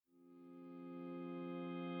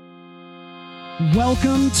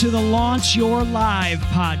Welcome to the Launch Your Live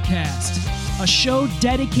podcast, a show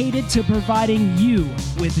dedicated to providing you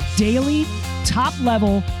with daily,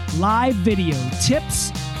 top-level live video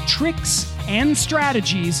tips, tricks, and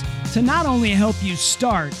strategies to not only help you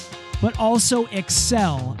start, but also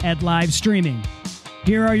excel at live streaming.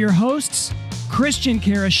 Here are your hosts, Christian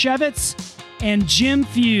Karashevitz and Jim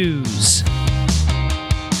Fuse.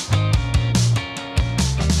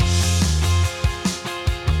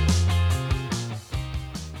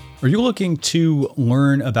 Are you looking to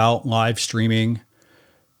learn about live streaming?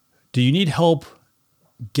 Do you need help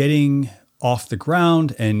getting off the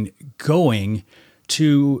ground and going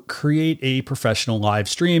to create a professional live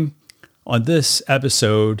stream? On this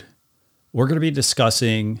episode, we're going to be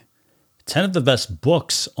discussing 10 of the best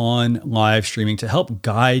books on live streaming to help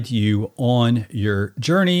guide you on your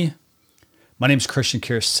journey. My name is Christian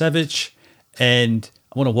Karashevitz, and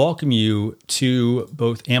I want to welcome you to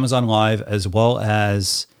both Amazon Live as well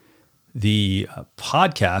as the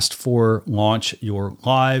podcast for Launch Your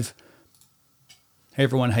Live. Hey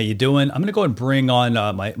everyone, how you doing? I'm going to go and bring on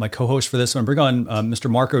my co-host for this one. Bring on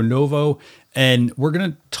Mr. Marco Novo, and we're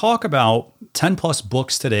going to talk about 10 plus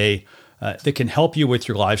books today that can help you with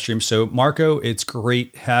your live stream. So Marco, it's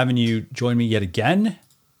great having you join me yet again.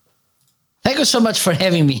 Thank you so much for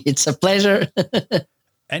having me. It's a pleasure.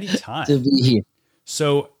 Anytime. To be here.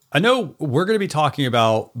 So I know we're going to be talking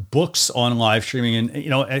about books on live streaming.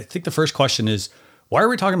 And, I think the first question is, why are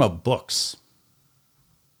we talking about books?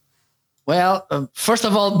 Well, first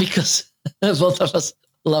of all, because both of us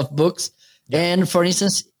love books. Yeah. And for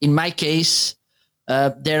instance, in my case,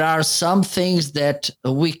 there are some things that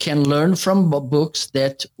we can learn from books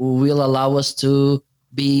that will allow us to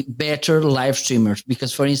be better live streamers.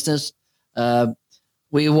 Because, for instance,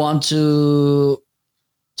 we want to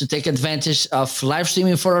take advantage of live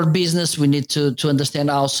streaming for our business. We need to understand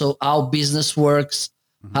also how business works,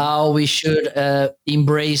 how we should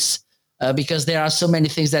embrace, because there are so many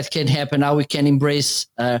things that can happen, how we can embrace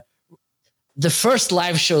the first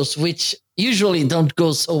live shows, which usually don't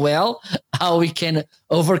go so well, how we can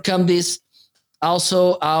overcome this.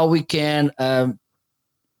 Also, how we can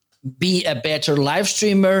be a better live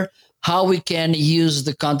streamer, how we can use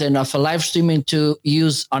the content of a live streaming to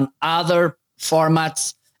use on other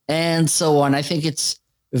formats, and so on. I think it's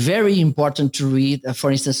very important to read,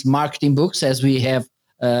 for instance, marketing books, as we have,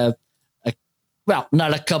 not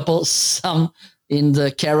a couple, some in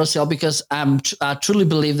the carousel, because I truly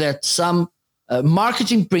believe that some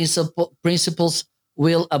marketing principles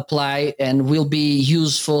will apply and will be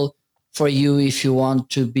useful for you if you want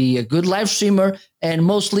to be a good live streamer, and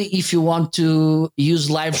mostly if you want to use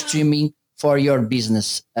live streaming for your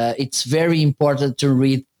business. It's very important to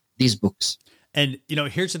read these books. And,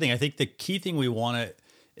 here's the thing. I think the key thing we want to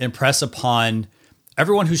impress upon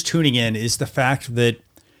everyone who's tuning in is the fact that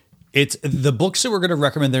it's the books that we're going to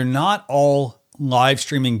recommend. They're not all live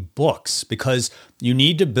streaming books because you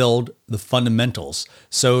need to build the fundamentals.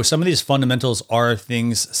 So some of these fundamentals are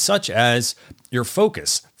things such as your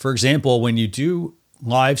focus. For example, when you do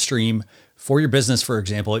live stream for your business, for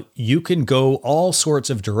example, you can go all sorts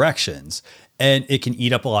of directions and it can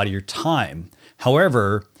eat up a lot of your time.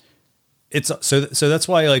 However, it's so that's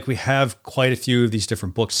why we have quite a few of these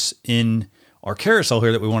different books in our carousel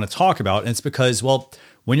here that we want to talk about. And it's because,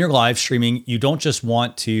 when you're live streaming, you don't just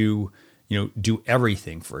want to, do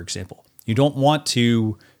everything, for example. You don't want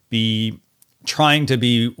to be trying to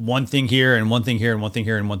be one thing here and one thing here and one thing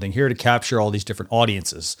here and one thing here to capture all these different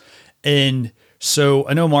audiences. And so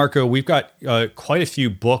I know, Marco, we've got quite a few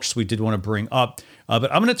books we did want to bring up, but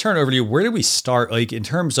I'm going to turn it over to you. Where do we start, in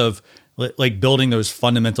terms of building those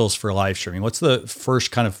fundamentals for live streaming? What's the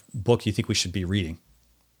first kind of book you think we should be reading?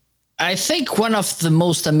 I think one of the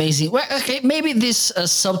most amazing, maybe this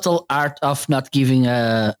subtle art of not giving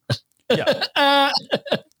a I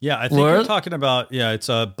think we're talking about, it's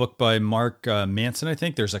a book by Mark Manson. I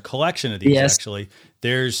think there's a collection of these. Yes. Actually.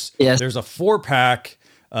 There's a 4-pack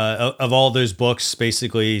of all those books.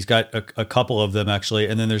 Basically, he's got a couple of them actually.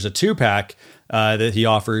 And then there's a 2-pack that he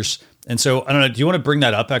offers. And so I don't know. Do you want to bring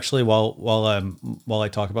that up actually while I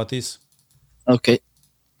talk about these? Okay.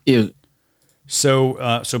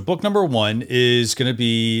 So book number 1 is going to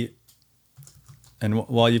be, and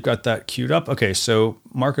while you've got that queued up, okay. So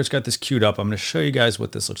Marco's got this queued up. I'm going to show you guys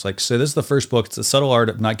what this looks like. So this is the first book. It's The Subtle Art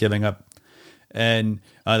of Not Giving Up. And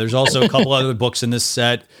there's also a couple other books in this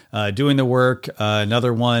set, Doing the Work,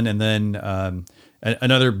 another one, and then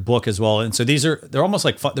another book as well. And so they're almost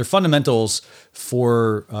like they're fundamentals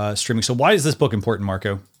for streaming. So why is this book important,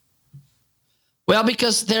 Marco? Well,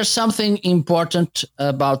 because there's something important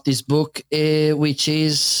about this book, which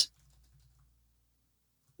is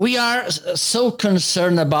we are so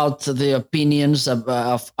concerned about the opinions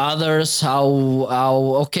of others. How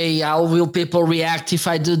will people react if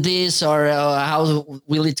I do this, or how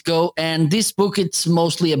will it go? And this book, it's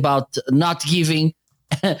mostly about not giving,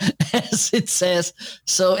 as it says.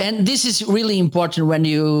 So, and this is really important when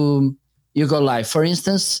you go live. For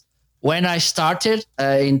instance, when I started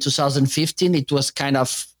in 2015, it was kind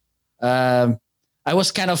of I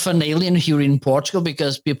was kind of an alien here in Portugal,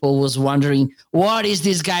 because people was wondering, what is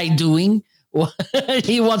this guy doing?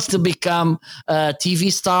 He wants to become a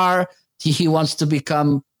TV star. He wants to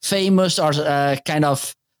become famous, or kind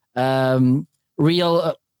of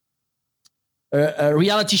real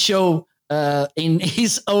reality show in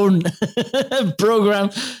his own program.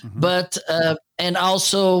 Mm-hmm. But and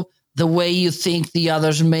also the way you think the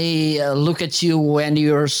others may look at you when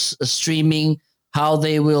you're streaming, how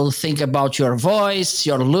they will think about your voice,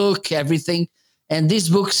 your look, everything. And this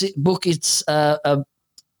book it's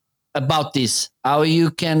about this, how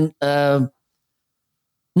you can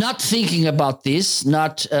not thinking about this,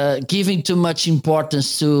 not giving too much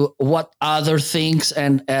importance to what other thinks,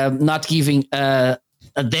 and not giving a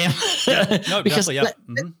damn. Yeah, no, because yeah.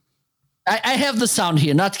 Mm-hmm. I have the sound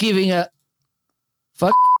here, not giving a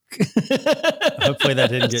fuck. Hopefully that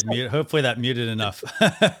didn't get muted. Hopefully that muted enough.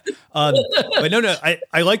 But no,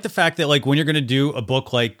 I like the fact that, like, when you're going to do a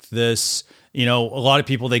book like this, you know, a lot of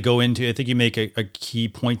people, they go into, I think you make a key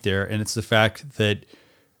point there. And it's the fact that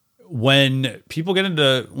when people get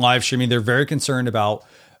into live streaming, they're very concerned about,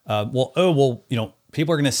 you know,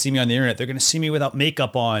 people are going to see me on the internet. They're going to see me without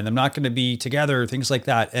makeup on. I'm not going to be together, things like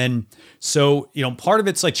that. And so, you know, part of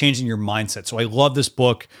it's like changing your mindset. So I love this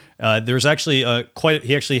book. There's actually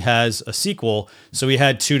he actually has a sequel. So he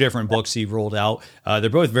had 2 different books he rolled out. They're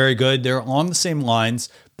both very good. They're along the same lines.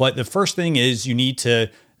 But the first thing is you need to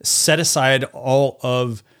set aside all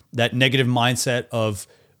of that negative mindset of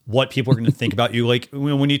what people are going to think about you. Like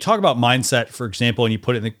when you talk about mindset, for example, and you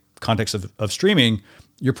put it in the context of streaming,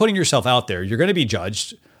 you're putting yourself out there. You're going to be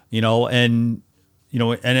judged, you know, and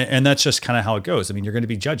that's just kind of how it goes. I mean, you're going to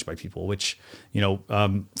be judged by people, which, you know,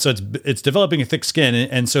 so it's developing a thick skin.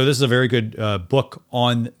 And so this is a very good book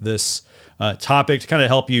on this topic to kind of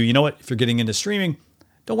help you. You know what, if you're getting into streaming,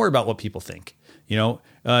 don't worry about what people think. You know,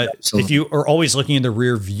 if you are always looking in the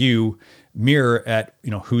rear view mirror at,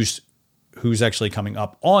 you know, who's actually coming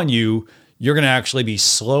up on you, you're going to actually be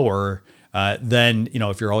slower than, you know,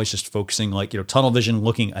 if you're always just focusing, like, you know, tunnel vision,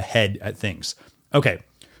 looking ahead at things. Okay.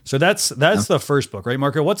 So that's the first book, right,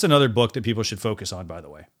 Marco? What's another book that people should focus on, by the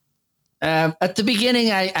way? At the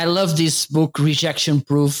beginning, I love this book, Rejection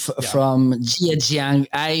Proof, from Jia Jiang.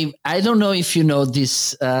 I don't know if you know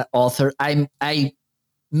this author. I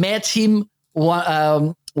met him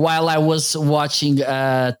while I was watching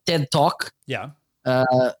TED Talk. Yeah.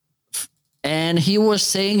 And he was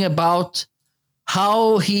saying about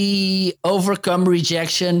how he overcome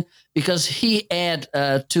rejection, because he had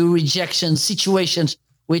 2 rejection situations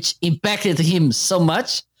which impacted him so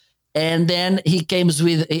much. And then he came with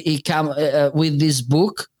this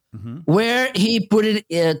book, mm-hmm. where he put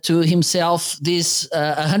it to himself this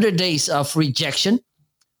 100 days of rejection,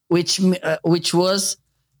 which was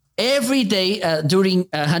every day during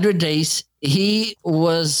 100 days, he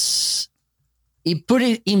put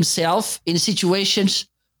it himself in situations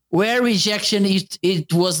where rejection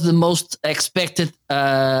it was the most expected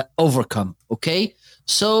overcome. Okay,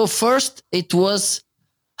 so first it was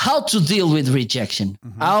how to deal with rejection,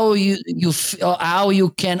 mm-hmm. how you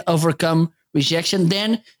can overcome rejection.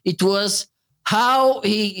 Then it was how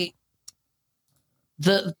he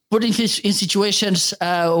putting his in situations.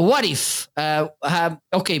 What if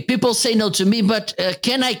people say no to me, but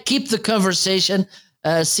can I keep the conversation?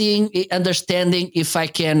 Understanding if I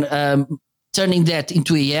can turning that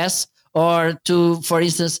into a yes, or to, for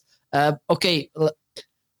instance, I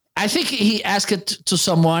think he asked it to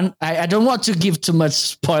someone. I don't want to give too much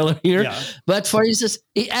spoiler here, but for instance,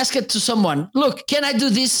 he asked it to someone, look, can I do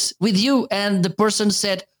this with you? And the person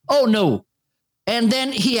said, oh, no. And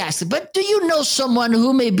then he asked, but do you know someone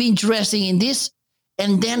who may be interested in this?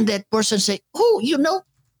 And then that person said, oh, you know,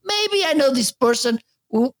 maybe I know this person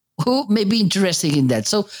who may be interested in that.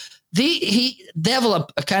 So he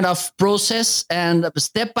developed a kind of process and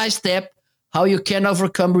step by step how you can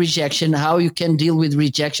overcome rejection, how you can deal with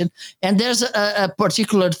rejection. And there's a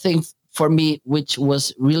particular thing for me which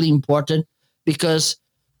was really important, because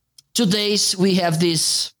these days we have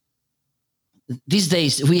this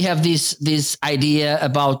idea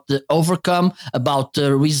about the overcome, about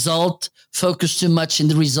the result, focus too much in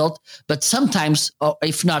the result. But sometimes, or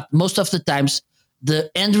if not most of the times, the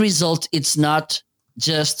end result, it's not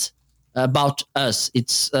just about us.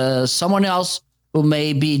 It's someone else who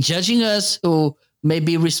may be judging us, who may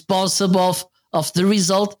be responsible of the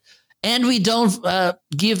result, and we don't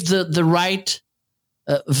give the right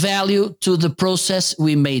value to the process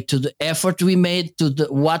we made, to the effort we made, to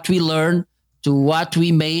what we learned, to what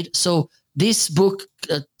we made. So this book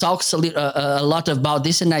talks a lot about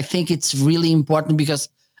this, and I think it's really important because,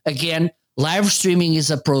 again, live streaming is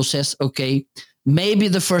a process. Okay, maybe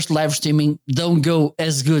the first live streaming don't go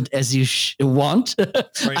as good as you want.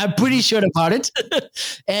 Right. I'm pretty sure about it.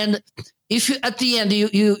 And if you at the end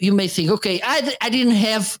you may think, okay, I didn't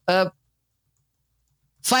have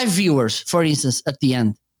 5 viewers, for instance, at the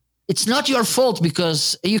end. It's not your fault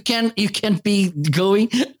because you can't be going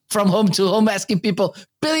from home to home asking people,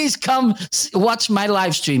 please come watch my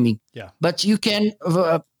live streaming. Yeah. But you can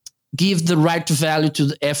give the right value to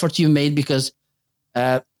the effort you made because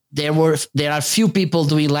there are few people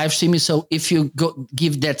doing live streaming. So if you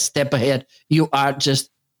give that step ahead, you are just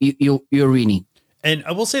you're winning. And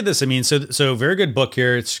I will say this, I mean, so very good book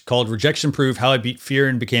here. It's called Rejection Proof: How I Beat Fear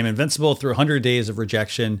and Became Invincible Through 100 Days of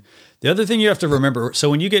Rejection. The other thing you have to remember, so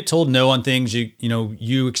when you get told no on things,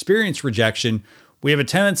 you experience rejection, we have a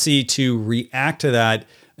tendency to react to that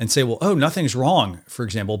and say, well, oh, nothing's wrong, for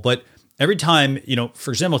example. But every time,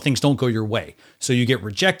 for example, things don't go your way. So you get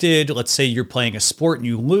rejected. Let's say you're playing a sport and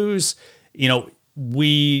you lose,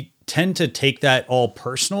 we tend to take that all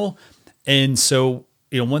personal. And so,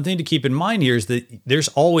 one thing to keep in mind here is that there's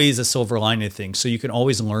always a silver lining to things. So you can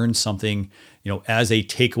always learn something, as a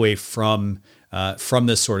takeaway from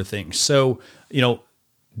this sort of thing. So,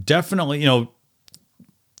 definitely,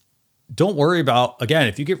 don't worry about,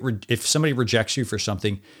 again, if somebody rejects you for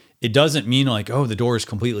something, it doesn't mean like, oh, the door is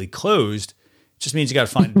completely closed. It just means you got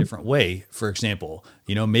to find a different way. For example,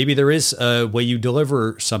 maybe there is a way you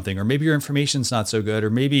deliver something, or maybe your information's not so good, or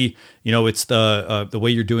maybe, it's the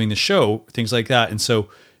way you're doing the show, things like that. And so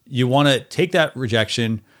you want to take that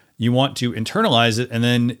rejection, you want to internalize it, and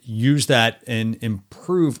then use that and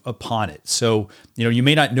improve upon it. So, you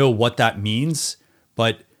may not know what that means,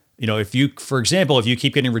 but, if you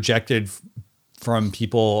keep getting rejected from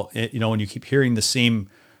people, and you keep hearing the same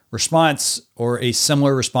response or a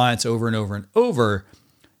similar response over and over and over,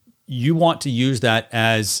 you want to use that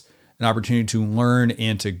as an opportunity to learn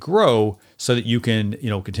and to grow so that you can,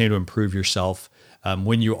 continue to improve yourself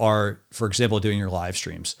when you are, for example, doing your live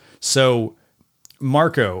streams. So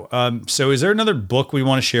Marco, so is there another book we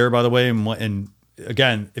want to share, by the way? And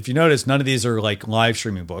again, if you notice, none of these are like live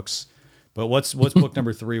streaming books, but what's book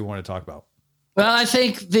number 3 we want to talk about? Well, I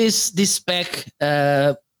think this spec,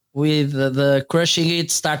 with the Crushing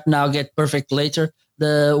It, Start Now, Get Perfect Later,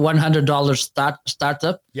 the $100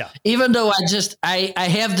 startup. Yeah. Even though I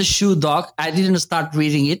have the Shoe Dog, I didn't start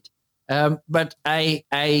reading it, but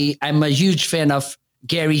I'm a huge fan of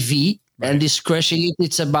Gary Vee, right. And this Crushing It.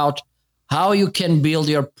 It's about how you can build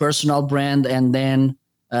your personal brand and then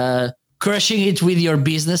crushing it with your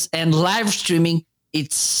business. And live streaming,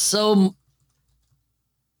 it's so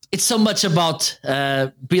much about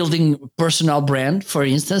building personal brand. For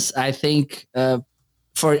instance, I think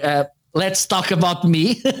let's talk about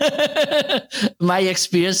me, my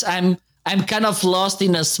experience. I'm kind of lost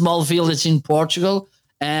in a small village in Portugal,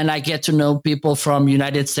 and I get to know people from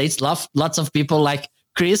United States. Lots of people like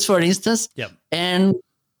Chris, for instance. Yep. And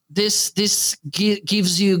this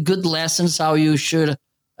gives you good lessons how you should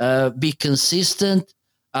be consistent,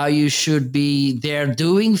 how you should be there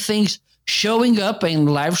doing things. Showing up,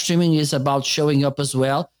 and live streaming is about showing up as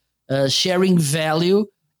well, sharing value,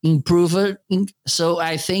 improving. So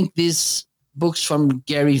I think these books from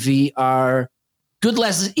Gary Vee are good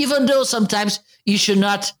lessons, even though sometimes you should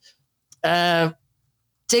not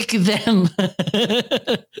take them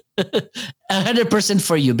 100%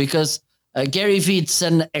 for you, because Gary Vee is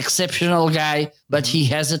an exceptional guy, but he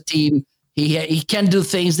has a team. He can do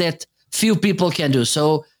things that few people can do.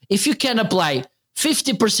 So if you can apply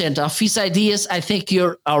 50% of his ideas, I think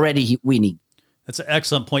you're already winning. That's an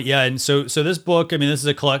excellent point. Yeah. And so this book, I mean, this is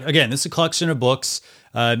a collection of books.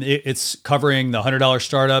 It's covering the $100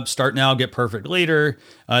 startup, Start Now, Get Perfect Later.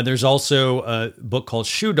 There's also a book called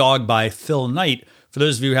Shoe Dog by Phil Knight. For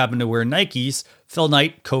those of you who happen to wear Nikes, Phil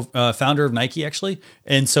Knight, founder of Nike, actually.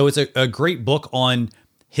 And so it's a great book on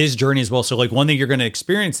his journey as well. So like one thing you're going to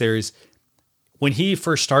experience there is when he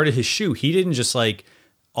first started his shoe, he didn't just like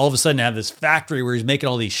all of a sudden have this factory where he's making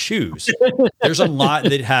all these shoes. There's a lot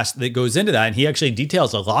that goes into that. And he actually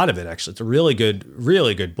details a lot of it. Actually, it's a really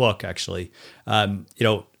good book, actually,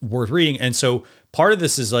 worth reading. And so part of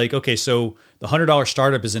this is like, okay, so the $100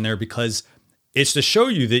 startup is in there because It's to show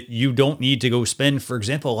you that you don't need to go spend, for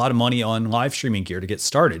example, a lot of money on live streaming gear to get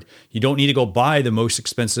started. You don't need to go buy the most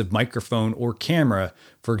expensive microphone or camera.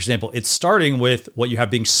 For example, it's starting with what you have,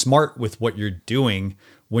 being smart with what you're doing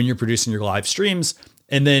when you're producing your live streams,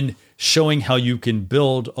 and then showing how you can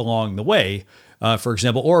build along the way, for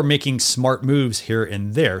example, or making smart moves here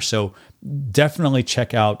and there. So definitely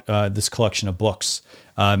check out this collection of books.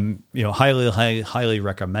 Highly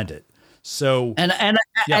recommend it. So,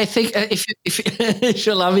 I think if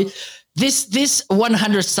you allow me, this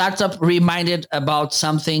 100 startup reminded about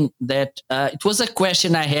something that it was a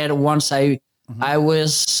question I had once. I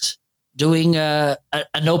was doing an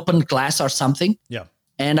open class or something. Yeah.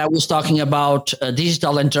 And I was talking about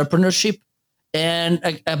digital entrepreneurship,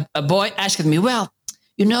 and a boy asked me, well,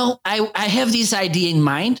 I have this idea in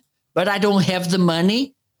mind, but I don't have the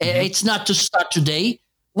money. It's not to start today.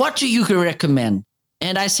 What do you recommend?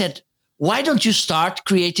 And I said, why don't you start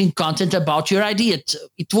creating content about your idea?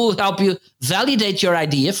 It will help you validate your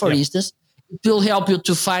idea, for instance. It will help you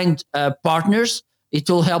to find partners. It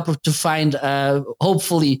will help you to find,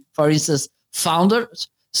 hopefully, for instance, founders.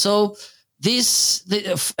 So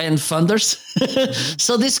and funders.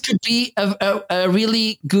 So this could be a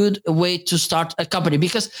really good way to start a company,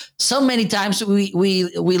 because so many times we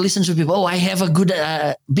listen to people, I have a good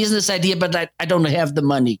business idea, but I don't have the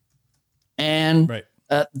money. And right.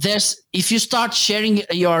 If you start sharing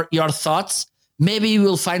your thoughts, maybe you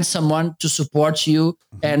will find someone to support you,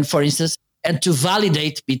 and for instance, and to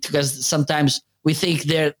validate, because sometimes we think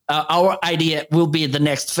that our idea will be the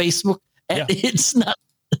next Facebook, and it's not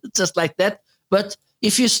just like that. But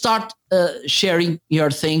if you start sharing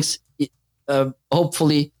your things,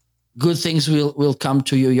 hopefully good things will come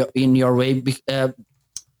to you in your way,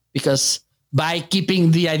 because by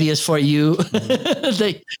keeping the ideas for you,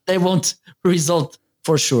 they won't result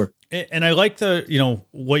for sure. And I like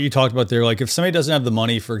what you talked about there. Like, if somebody doesn't have the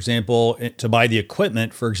money, for example, to buy the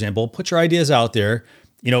equipment, for example, put your ideas out there.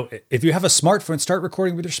 If you have a smartphone, start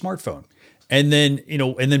recording with your smartphone, and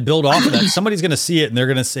then build off of that. Somebody's going to see it and they're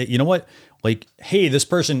going to say, you know what? Like, hey, this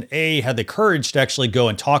person had the courage to actually go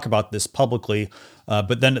and talk about this publicly.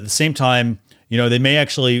 But then at the same time, they may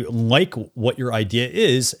actually like what your idea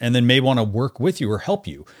is, and then may want to work with you or help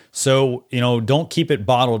you. So, don't keep it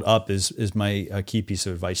bottled up is my key piece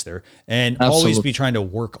of advice there. And always be trying to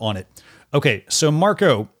work on it. Okay. So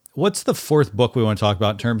Marco, what's the fourth book we want to talk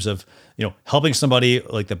about in terms of, helping somebody,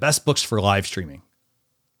 like the best books for live streaming?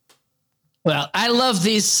 Well, I love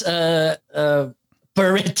this Pareto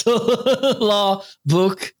law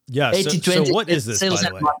book. Yeah. So what is this, by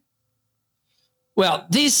the way? Well,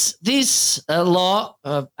 this law,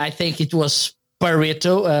 I think it was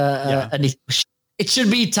Pareto, and it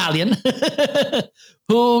should be Italian,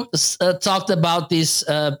 who talked about this,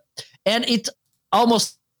 and it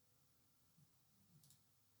almost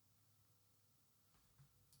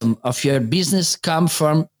of your business come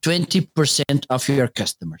from 20% of your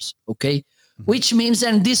customers. Okay. Which means,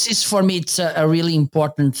 and this is for me, it's a really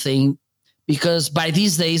important thing, because by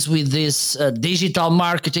these days with this digital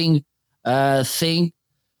marketing thing,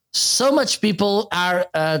 so much people are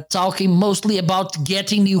talking mostly about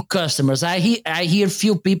getting new customers. I hear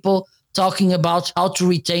few people talking about how to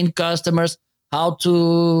retain customers, how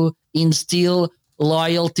to instill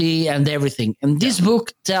loyalty and everything. And this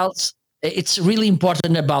book tells, it's really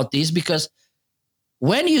important about this, because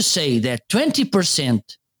when you say that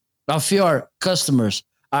 20% of your customers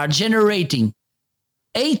are generating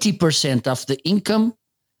 80% of the income,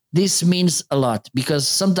 this means a lot, because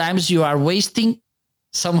sometimes you are wasting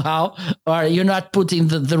somehow, or you're not putting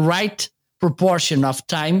the right proportion of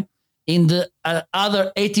time in the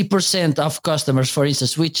other 80% of customers, for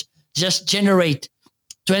instance, which just generate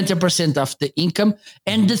 20% of the income.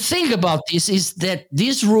 And the thing about this is that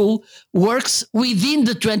this rule works within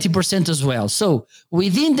the 20% as well. So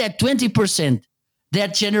within that 20%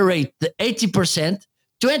 that generate the 80%,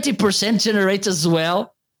 20% generate as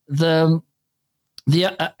well the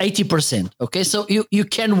 80%. Okay, so you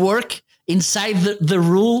can work inside the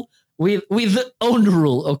rule with the own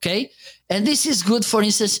rule. Okay, and this is good, for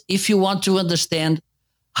instance, if you want to understand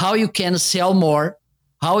how you can sell more,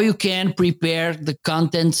 how you can prepare the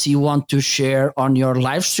contents you want to share on your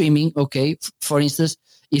live streaming. Okay, for instance,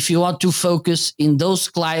 if you want to focus in those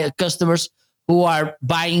customers who are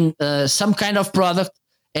buying some kind of product,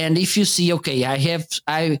 and if you see, okay,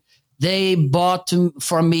 they bought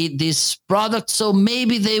from me this product, so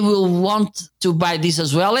maybe they will want to buy this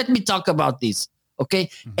as well. Let me talk about this, okay?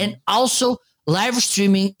 Mm-hmm. And also, live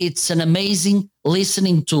streaming, it's an amazing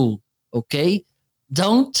listening tool, okay?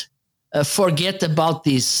 Don't forget about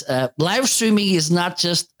this. Live streaming is not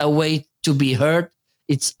just a way to be heard.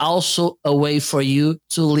 it's also a way for you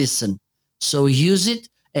to listen. So use it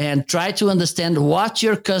and try to understand what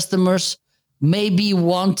your customers may be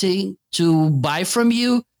wanting to buy from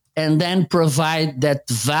you, and then provide that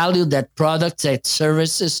value, that product, that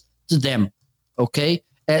services to them. Okay.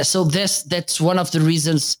 So that's one of the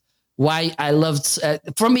reasons why I loved.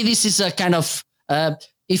 For me, this is a kind of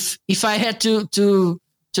if I had to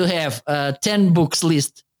have 10 books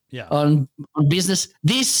list on business,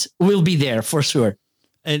 this will be there for sure.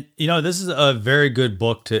 And this is a very good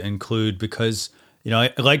book to include because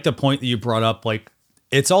I like the point that you brought up. Like,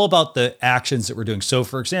 it's all about the actions that we're doing. So,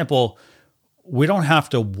 for example, we don't have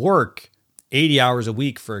to work 80 hours a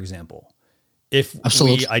week, for example. If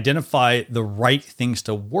we identify the right things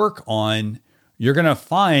to work on, you're going to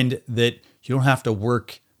find that you don't have to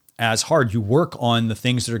work as hard. You work on the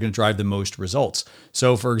things that are going to drive the most results.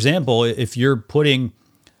 So, for example, if you're putting,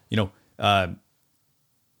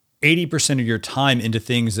 80% of your time into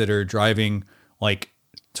things that are driving like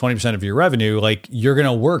 20% of your revenue, like you're going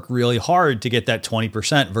to work really hard to get that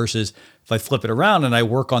 20% versus if I flip it around and I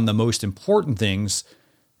work on the most important things,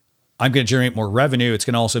 I'm going to generate more revenue. It's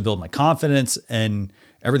going to also build my confidence and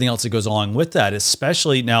everything else that goes along with that,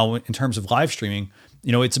 especially now in terms of live streaming.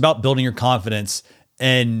 It's about building your confidence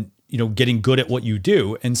and, getting good at what you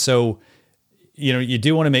do. And so, you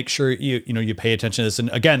do want to make sure you pay attention to this. And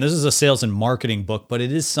again, this is a sales and marketing book, but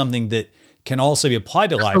it is something that can also be applied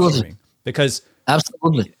to live streaming because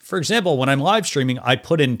absolutely. For example, when I'm live streaming, I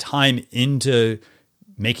put in time into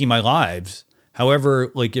making my lives.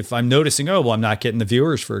 However, like if I'm noticing, I'm not getting the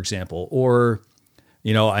viewers, for example, or,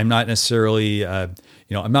 I'm not necessarily, I'm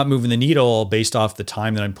not moving the needle based off the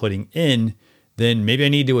time that I'm putting in, then maybe I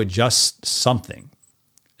need to adjust something.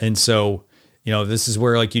 And so, this is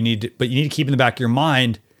where like you need to keep in the back of your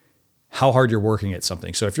mind how hard you're working at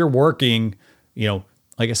something. So if you're working,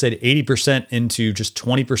 like I said, 80% into just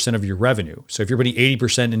 20% of your revenue. So if you're putting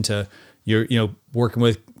 80% into your, working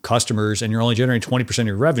with customers and you're only generating 20% of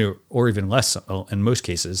your revenue or even less in most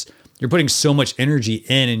cases, you're putting so much energy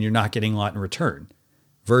in and you're not getting a lot in return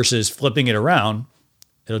versus flipping it around.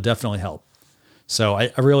 It'll definitely help. So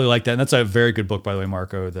I really like that. And that's a very good book, by the way,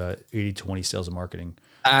 Marco, the 80-20 Sales and Marketing.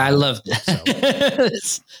 I love that.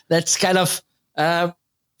 So. That's kind of,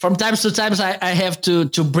 from time to time, I have to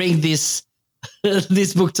bring this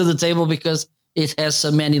book to the table because it has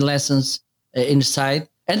so many lessons inside,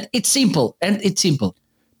 and it's simple.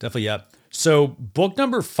 Definitely, yeah. So book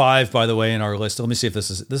number 5, by the way, in our list. Let me see if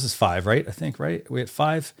this is 5, right? I think, right? We at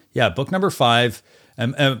 5. Yeah, book number 5.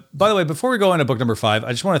 And by the way, before we go into book number 5,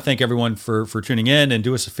 I just want to thank everyone for tuning in and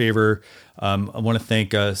do us a favor. I want to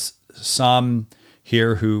thank Sam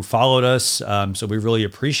here who followed us. So we really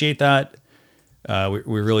appreciate that.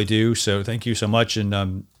 We really do. So thank you so much.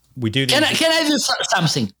 And we do. Can I do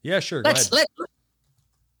something? Yeah, sure. Go ahead.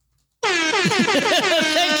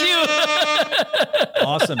 Thank you.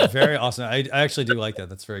 Awesome. Very awesome. I actually do like that.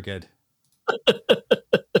 That's very good.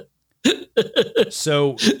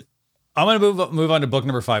 So I'm going to move on to book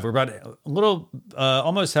number 5. We're about a little,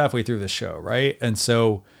 almost halfway through the show. Right. And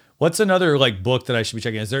so what's another like book that I should be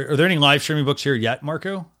checking? Are there any live streaming books here yet,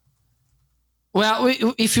 Marco? Well,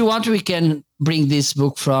 if you want, we can bring this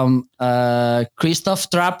book from Christoph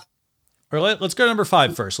Trapp. Or let's go to number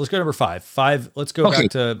 5 first. Let's go to number 5. Let's go back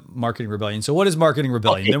to Marketing Rebellion. So what is Marketing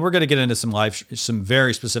Rebellion? Okay. Then we're going to get into some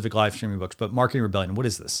very specific live streaming books. But Marketing Rebellion, what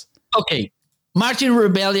is this? Okay. Marketing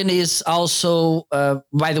Rebellion is also,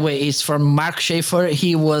 by the way, is from Mark Schaefer.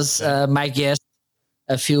 He was my guest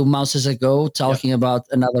a few months ago talking about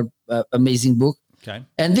another amazing book. Okay.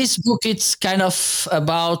 And this book, it's kind of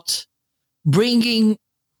about bringing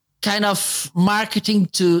kind of marketing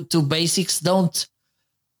to basics.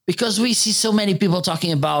 Because we see so many people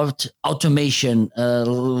talking about automation,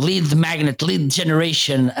 lead magnet, lead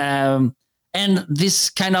generation, and this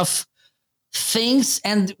kind of things.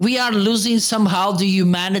 And we are losing somehow the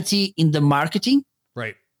humanity in the marketing.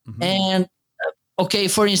 Right. Mm-hmm. And okay,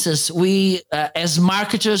 for instance, we as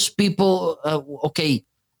marketers, people,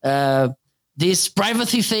 these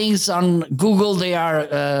privacy things on Google, they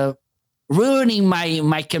are ruining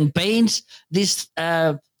my campaigns. This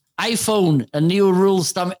iPhone, new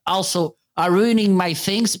rules also are ruining my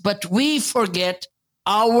things, but we forget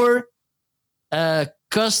our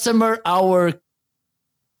customer, our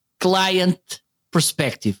client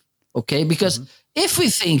perspective. Okay, because if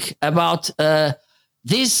we think about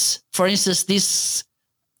this, for instance, these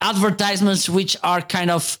advertisements which are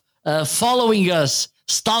kind of following us,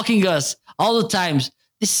 stalking us all the time,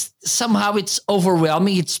 this somehow it's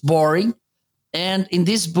overwhelming, it's boring. And in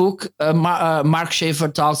this book, Mark Schaefer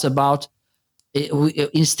talks about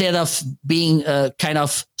instead of being kind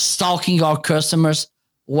of stalking our customers,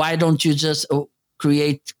 why don't you just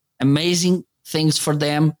create amazing things for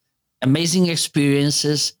them, amazing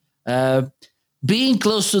experiences, being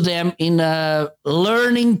close to them in a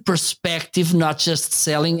learning perspective, not just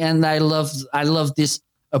selling. And I love this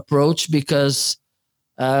approach because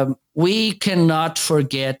we cannot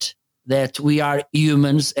forget that we are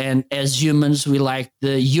humans, and as humans, we like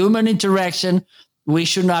the human interaction. We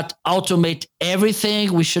should not automate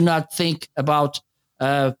everything. We should not think about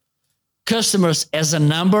customers as a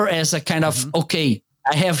number, as a kind of, okay,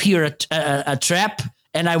 I have here a trap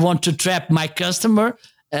and I want to trap my customer.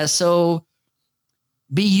 So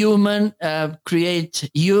be human, create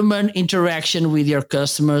human interaction with your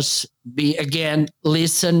customers.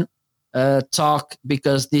 Listen, talk,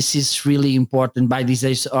 because this is really important by these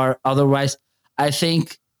days, or otherwise I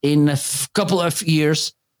think in a couple of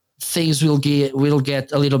years things will get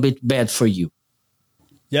a little bit bad for you.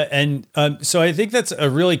 Yeah. And so I think that's a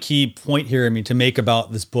really key point here, I mean, to make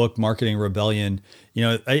about this book, Marketing Rebellion.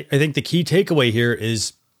 I think the key takeaway here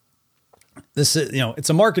is this, it's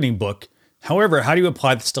a marketing book. However, how do you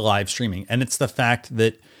apply this to live streaming? And it's the fact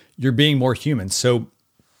that you're being more human. So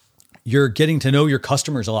you're getting to know your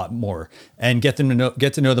customers a lot more and get to know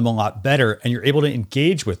them a lot better. And you're able to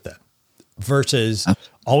engage with them versus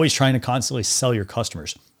always trying to constantly sell your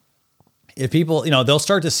customers. If people, they'll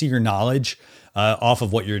start to see your knowledge off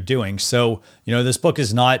of what you're doing. So, this book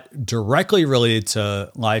is not directly related to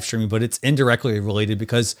live streaming, but it's indirectly related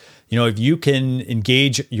because, if you can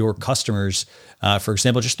engage your customers, for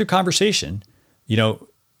example, just through conversation, they're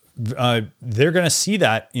going to see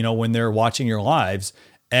that, when they're watching your lives,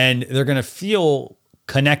 and they're going to feel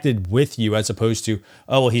connected with you as opposed to,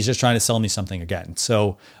 oh, well, he's just trying to sell me something again.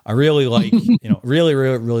 So I really like,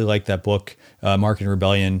 really like that book, Marketing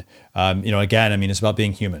Rebellion. Again, I mean, it's about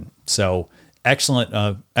being human. So excellent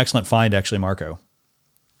find, actually, Marco.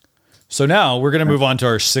 So now we're going to move on to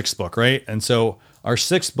our sixth book, right? And so our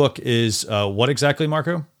sixth book is what exactly,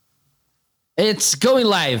 Marco? It's Going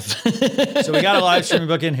Live. So we got a live streaming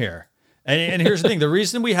book in here. And here's the thing. The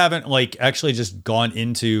reason we haven't actually just gone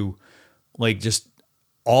into just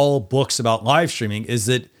all books about live streaming is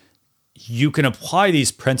that you can apply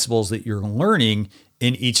these principles that you're learning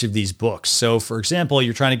in each of these books. So for example,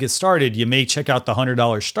 you're trying to get started, you may check out the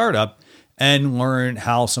 $100 startup and learn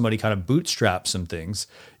how somebody kind of bootstraps some things.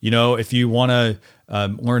 If you want to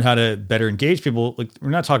learn how to better engage people,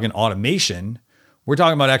 we're not talking automation. We're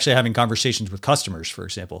talking about actually having conversations with customers, for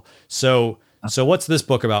example. So what's this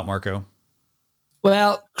book about, Marco?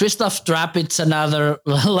 Well, Christoph Trapp, it's another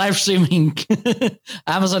live streaming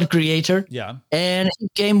Amazon creator. Yeah. And he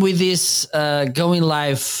came with this Going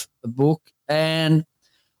Live book. And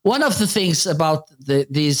one of the things about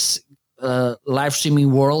this live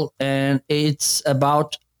streaming world, and it's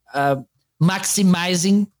about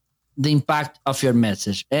maximizing the impact of your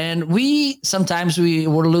message. And sometimes we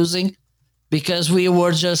were losing because we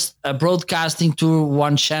were just broadcasting to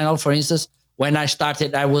one channel. For instance, when I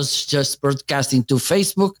started, I was just broadcasting to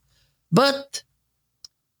Facebook, but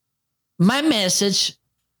my message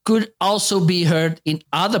could also be heard in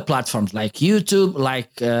other platforms like YouTube,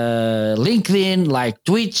 like LinkedIn, like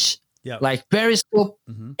Twitch, like Periscope,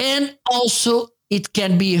 and also it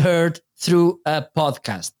can be heard through a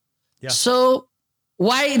podcast. Yeah. So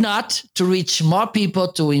why not to reach more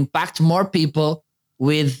people, to impact more people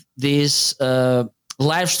with this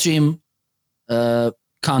live stream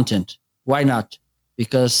content? Why not?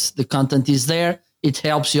 Because the content is there. It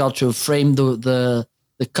helps you out to frame the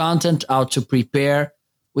content, how to prepare,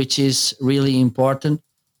 which is really important.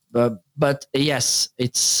 But yes,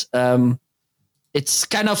 it's kind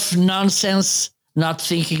of nonsense not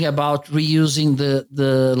thinking about reusing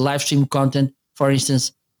the live stream content, for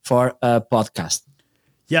instance, for a podcast.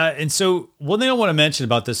 Yeah, and so one thing I want to mention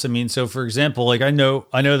about this, I mean, so for example, I know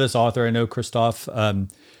this author, I know Christoph,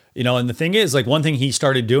 and the thing is, one thing he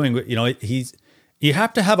started doing, you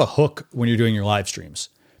have to have a hook when you're doing your live streams.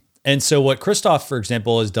 And so what Christoph, for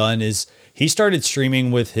example, has done is he started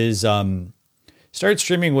streaming with his Roomba.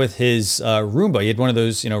 He had one of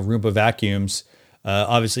those, Roomba vacuums.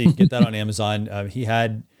 Obviously, you can get that on Amazon. He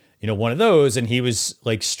had, one of those, and he was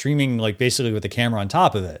streaming basically with the camera on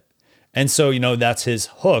top of it. And so, that's his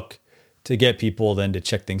hook to get people then to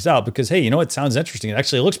check things out because, hey, it sounds interesting. It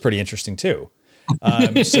actually looks pretty interesting too.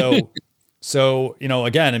 So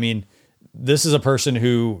again, I mean, this is a person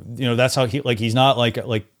who, that's how he's not like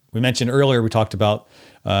we mentioned earlier, we talked about,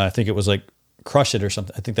 I think it was Crush It or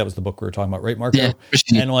something. I think that was the book we were talking about, right, Marco? Yeah.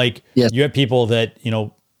 And yes. You have people that,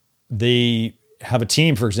 they have a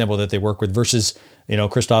team, for example, that they work with versus,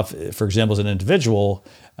 Christoph, for example, is an individual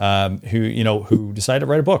who decided to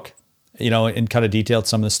write a book, and kind of detailed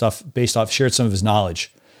some of the stuff shared some of his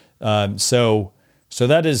knowledge So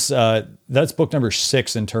that is that's book number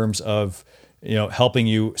 6 in terms of helping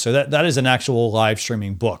you. So that is an actual live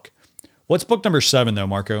streaming book. What's book number 7 though,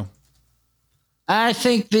 Marco? I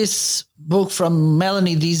think this book from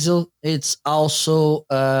Melanie Diesel, it's also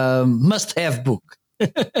a must-have book.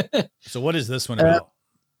 So what is this one about?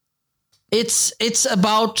 It's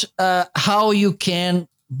about how you can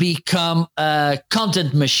become a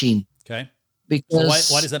content machine. Okay. Because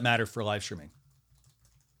so why does that matter for live streaming?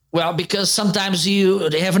 Well, because sometimes you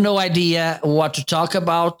have no idea what to talk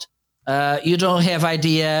about. You don't have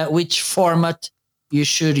idea which format you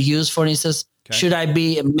should use. For instance, should I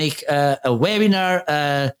make a webinar,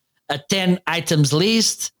 a 10 items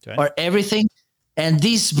list, or everything? And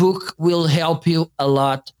this book will help you a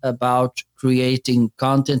lot about creating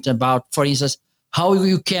content, about, for instance, how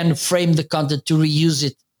you can frame the content to reuse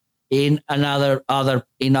it in other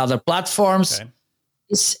platforms. Okay.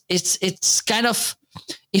 It's kind of,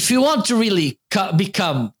 if you want to really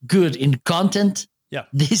become good in content,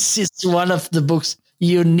 this is one of the books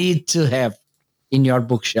you need to have in your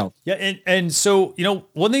bookshelf. Yeah. And so,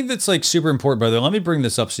 one thing that's like super important, by the way, let me bring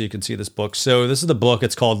this up so you can see this book. So this is the book.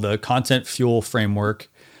 It's called The Content Fuel Framework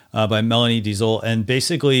by Melanie Diesel. And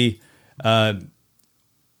basically, like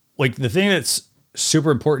the thing that's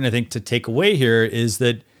super important, I think, to take away here is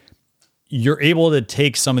that you're able to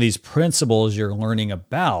take some of these principles you're learning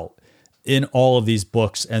about in all of these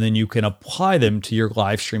books, and then you can apply them to your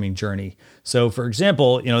live streaming journey. So for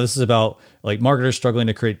example, this is about like marketers struggling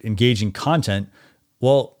to create engaging content.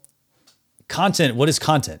 Well, content, what is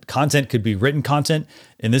content? Content could be written content.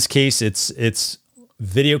 In this case, it's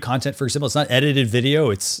video content, for example. It's not edited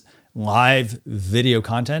video, it's live video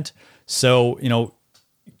content. So,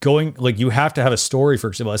 you have to have a story, for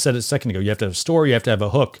example. I said it a second ago, you have to have a story, you have to have a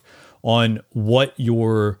hook on what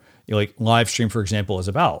your live stream, for example, is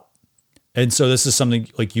about. And so this is something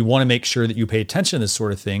like you want to make sure that you pay attention to this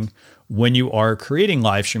sort of thing when you are creating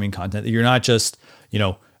live streaming content, that you're not just,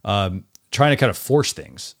 trying to kind of force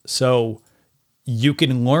things. So you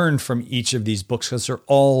can learn from each of these books because they're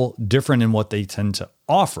all different in what they tend to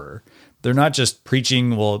offer. They're not just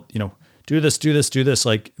preaching, do this, do this, do this.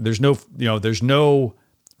 Like there's no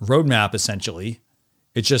roadmap essentially.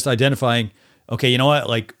 It's just identifying, okay, you know what?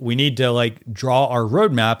 Like we need to draw our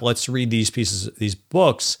roadmap. Let's read these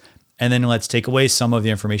books. And then let's take away some of the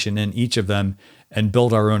information in each of them and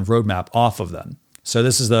build our own roadmap off of them. So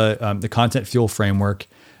this is the Content Fuel Framework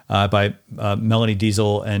by Melanie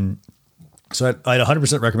Diesel. And so I'd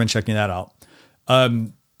 100% recommend checking that out.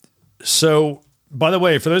 So by the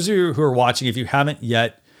way, for those of you who are watching, if you haven't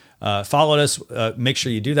yet followed us, make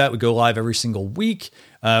sure you do that. We go live every single week.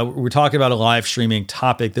 We're talking about a live streaming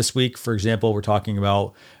topic this week. For example, we're talking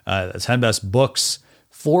about the 10 best books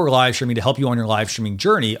for live streaming to help you on your live streaming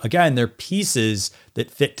journey. Again, they're pieces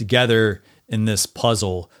that fit together in this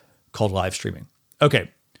puzzle called live streaming.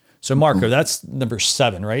 Okay. So Marco, that's number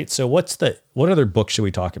 7, right? So what other book should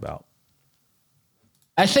we talk about?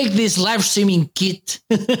 I think this live streaming kit.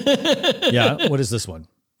 Yeah. What is this one?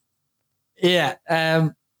 Yeah.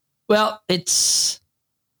 Well, it's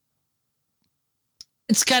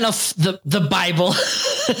kind of the Bible.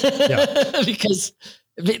 Yeah. Because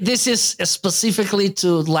this is specifically to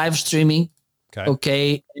live streaming.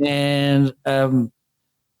 Okay. And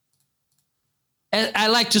I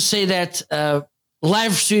like to say that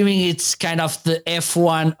live streaming, it's kind of the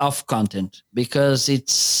F1 of content because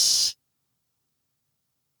it's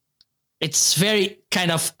very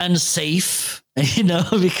kind of unsafe,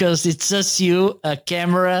 because it's just you, a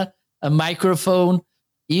camera, a microphone.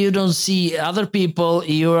 You don't see other people.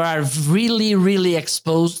 You are really, really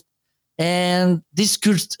exposed. And this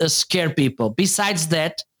could scare people. Besides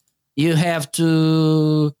that, you have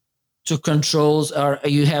to controls, or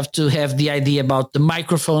you have to have the idea about the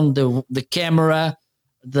microphone, the camera,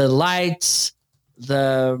 the lights,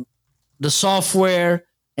 the software,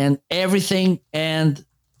 and everything. And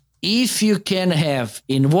if you can have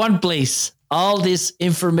in one place all this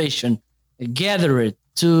information, gather it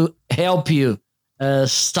to help you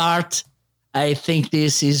start, I think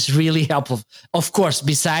this is really helpful. Of course,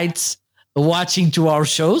 besides watching to our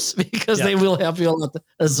shows, because they will help you a lot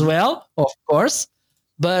as well, of course.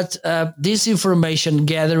 But this information,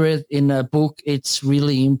 gather it in a book. It's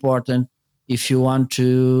really important if you want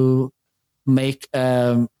to make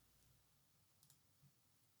a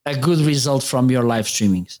good result from your live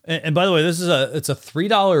streamings. And by the way, it's a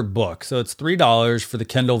 $3 book. So it's $3 for the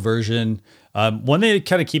Kindle version. One thing to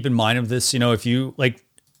kind of keep in mind of this, if you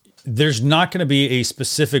there's not going to be a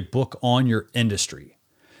specific book on your industry.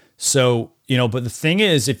 So, but the thing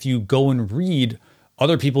is, if you go and read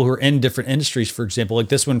other people who are in different industries, for example, like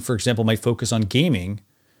this one, for example, might focus on gaming.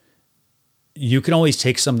 you can always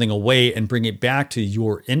take something away and bring it back to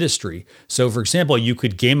your industry. So for example, you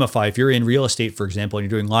could gamify, if you're in real estate, for example, and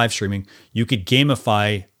you're doing live streaming, you could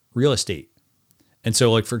gamify real estate. And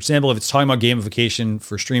so like, for example, if it's talking about gamification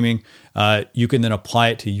for streaming, you can then apply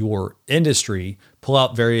it to your industry, pull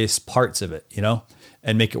out various parts of it,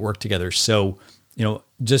 and make it work together. So,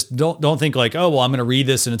 just don't think like, oh, well, I'm going to read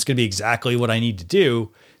this and it's going to be exactly what I need to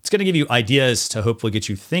do. It's going to give you ideas to hopefully get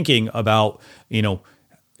you thinking about,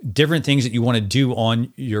 different things that you want to do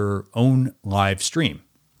on your own live stream.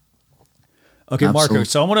 Okay, Absolutely. Marco.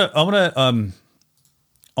 So I want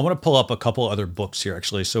to pull up a couple other books here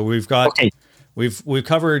actually. So we've got, we've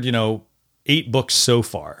covered, 8 books so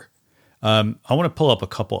far. I want to pull up a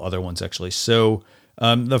couple other ones actually. So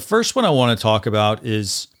the first one I want to talk about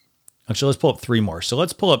is, actually, let's pull up 3 more. So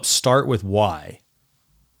let's pull up Start with Why.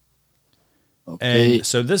 Okay. And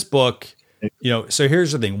so this book, so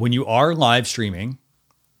here's the thing. When you are live streaming,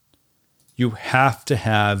 you have to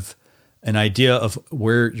have an idea of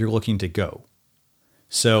where you're looking to go.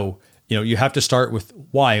 So, you have to start with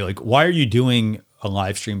why. Like, why are you doing a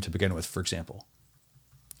live stream to begin with, for example?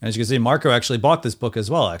 As you can see, Marco actually bought this book as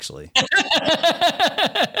well, actually.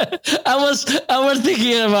 I was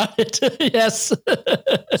thinking about it. Yes.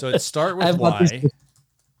 So it's Start with Why.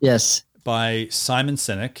 Yes. By Simon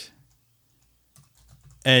Sinek.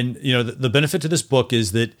 And, the benefit to this book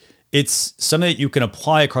is that it's something that you can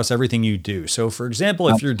apply across everything you do. So for example,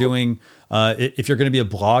 if you're doing, if you're going to be a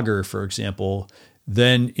blogger, for example,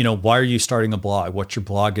 then, why are you starting a blog? What's your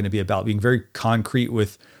blog going to be about? Being very concrete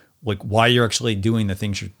with like why you're actually doing the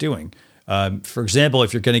things you're doing. For example,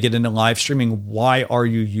 if you're going to get into live streaming, why are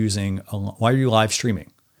you live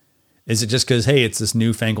streaming? Is it just because, hey, it's this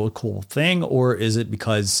newfangled cool thing? Or is it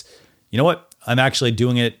because, I'm actually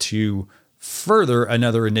doing it to further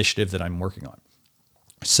another initiative that I'm working on?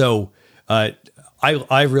 So I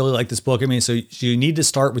really like this book. I mean, so you need to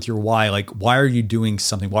start with your why. Like, why are you doing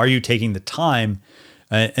something? Why are you taking the time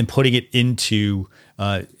and putting it into,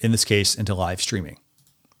 in this case, into live streaming?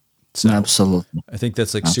 So absolutely. I think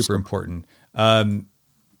that's like super important. And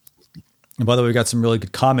by the way, we got some really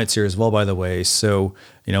good comments here as well, by the way. So,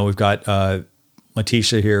 we've got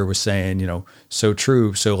Letitia here was saying, so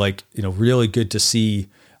true. So like, really good to see,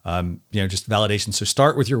 just validation. So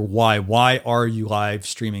start with your why. Why are you live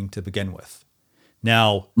streaming to begin with?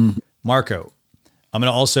 Now, Marco, I'm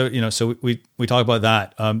going to also, so we talk about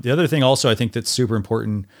that. The other thing also, I think that's super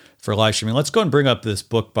important for live streaming. Let's go and bring up this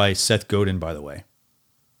book by Seth Godin, by the way.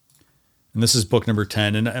 And this is book number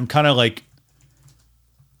 10. And I'm kind of like,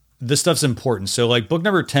 this stuff's important. So like book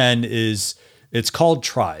number 10 it's called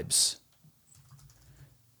Tribes.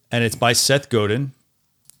 And it's by Seth Godin.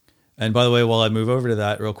 And by the way, while I move over to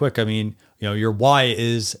that real quick, I mean, your why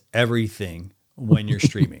is everything when you're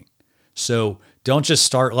streaming. So don't just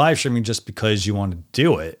start live streaming just because you want to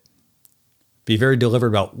do it. Be very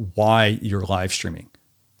deliberate about why you're live streaming.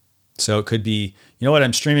 So it could be,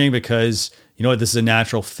 I'm streaming because, this is a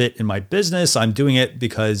natural fit in my business. I'm doing it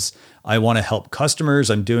because I want to help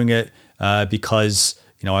customers. I'm doing it because,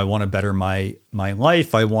 I want to better my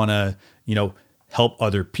life. I want to, help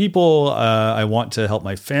other people. I want to help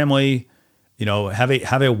my family, have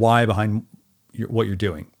a why behind what you're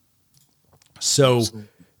doing. So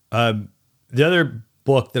the other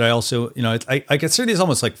book that I also, I consider these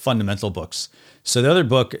almost like fundamental books. So the other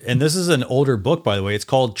book, and this is an older book, by the way, it's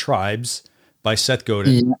called Tribes by Seth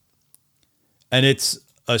Godin. Yeah. And it's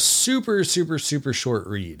a super, super, super short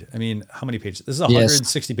read. I mean, how many pages? This is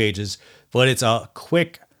 160 pages, but it's a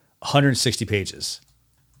quick 160 pages.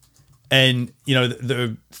 And,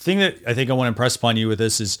 the thing that I think I want to impress upon you with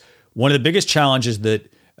this is one of the biggest challenges that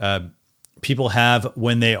people have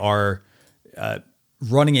when they are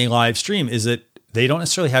running a live stream is that they don't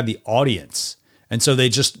necessarily have the audience. And so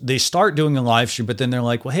they start doing a live stream, but then they're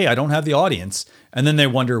like, well, hey, I don't have the audience. And then they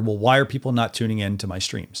wonder, well, why are people not tuning in to my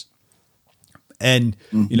streams? And,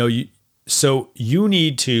 so you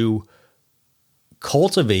need to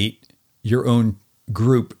cultivate your own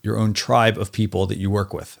group, your own tribe of people that you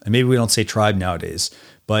work with. And maybe we don't say tribe nowadays,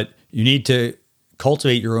 but you need to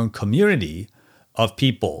cultivate your own community of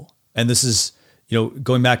people. And this is,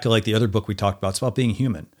 going back to like the other book we talked about, it's about being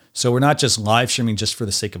human. So we're not just live streaming just for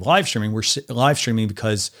the sake of live streaming. We're live streaming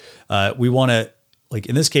because we want to, like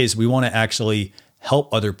in this case, we want to actually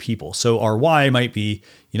help other people. So our why might be,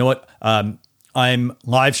 I'm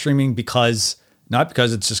live streaming not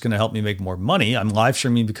because it's just going to help me make more money. I'm live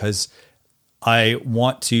streaming because I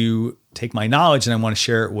want to take my knowledge and I want to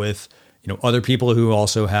share it with, other people who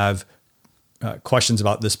also have questions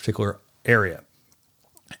about this particular area.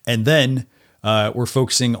 And then we're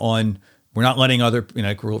focusing on, we're not letting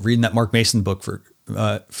we're reading that Mark Mason book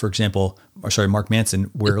for example, Mark Manson,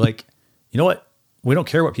 where like, you know what? We don't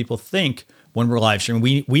care what people think when we're live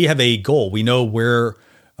streaming. We have a goal. We know where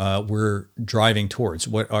we're driving towards.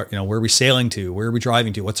 Where are we sailing to? Where are we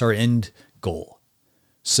driving to? What's our end goal?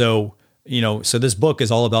 So, so this book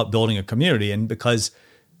is all about building a community. And because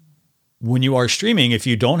when you are streaming, if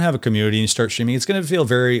you don't have a community and you start streaming, it's going to feel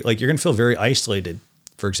you're going to feel very isolated,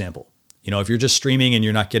 for example. If you're just streaming and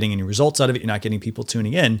you're not getting any results out of it, you're not getting people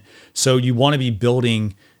tuning in. So you want to be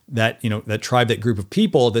building that, that tribe, that group of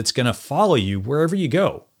people that's going to follow you wherever you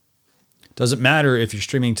go. Doesn't matter if you're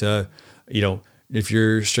streaming to, if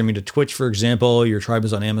you're streaming to Twitch, for example, your tribe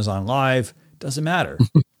is on Amazon Live, doesn't matter.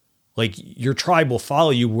 Like your tribe will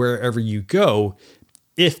follow you wherever you go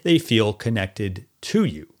if they feel connected to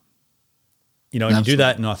you. And you do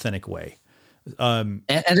that in an authentic way. And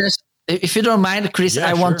if you don't mind, Chris,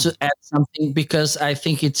 I want to add something because I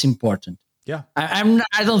think it's important. Yeah. I'm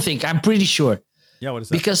pretty sure. Yeah. What is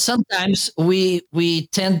that? Because sometimes we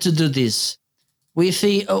tend to do this. We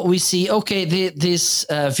see, okay, this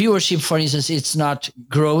viewership, for instance, it's not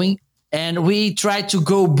growing, and we try to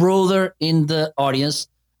go broader in the audience,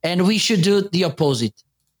 and we should do the opposite.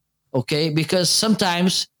 Okay. Because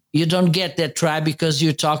sometimes you don't get that tribe because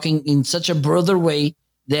you're talking in such a broader way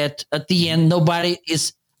that at the end, nobody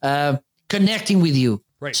is connecting with you.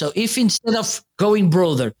 Right. So if instead of going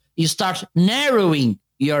broader, you start narrowing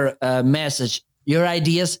your message, your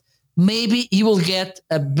ideas, maybe you will get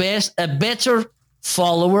a better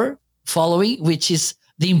following, which is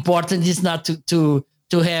the important is not to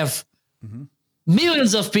have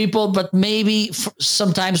millions of people, but maybe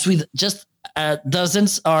sometimes with just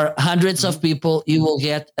dozens or hundreds of people, you will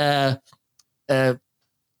get a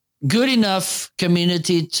good enough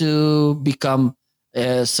community to become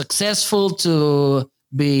successful, to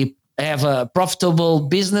have a profitable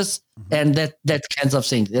business, and that kinds of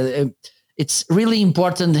thing. It's really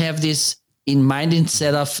important to have this in mind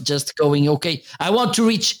instead of just going, okay, I want to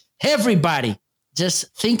reach everybody.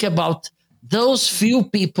 Just think about those few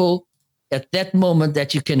people at that moment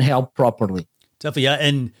that you can help properly. Definitely. Yeah.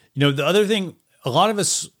 And, the other thing, a lot of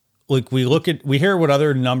us, like we hear what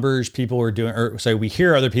other numbers people are doing, or say we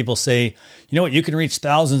hear other people say, you can reach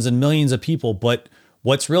thousands and millions of people. But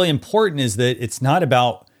what's really important is that it's not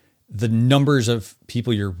about the numbers of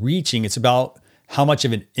people you're reaching. It's about how much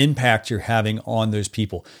of an impact you're having on those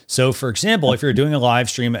people. So for example, if you're doing a live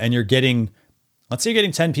stream and you're let's say you're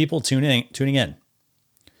getting 10 people tuning in,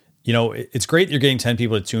 it's great that you're getting 10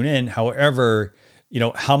 people to tune in. However,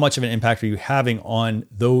 how much of an impact are you having on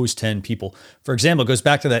those 10 people? For example, it goes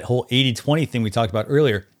back to that whole 80-20 thing we talked about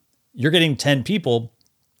earlier. You're getting 10 people,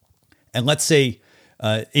 and let's say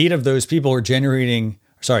 8 of those people are generating,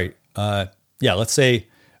 let's say,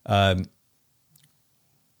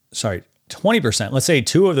 20%. Let's say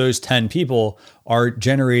 2 of those 10 people are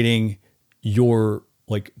generating the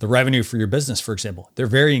revenue for your business, for example. They're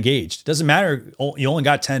very engaged. It doesn't matter. You only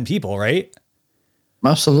got 10 people, right?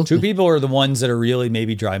 Absolutely. 2 people are the ones that are really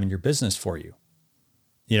maybe driving your business for you.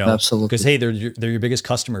 Absolutely. Because hey, they're your biggest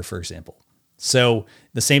customer, for example. So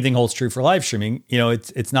the same thing holds true for live streaming.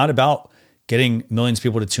 It's not about getting millions of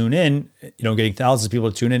people to tune in, getting thousands of people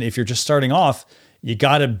to tune in. If you're just starting off, you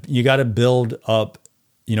gotta build up,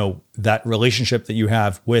 that relationship that you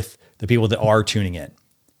have with the people that are tuning in.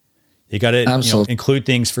 You got to include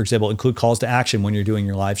things, for example, include calls to action when you're doing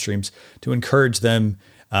your live streams to encourage them,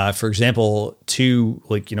 for example, to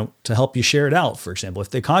help you share it out. For example, if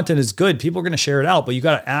the content is good, people are going to share it out, but you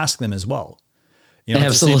got to ask them as well.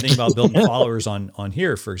 It's the same thing about building followers on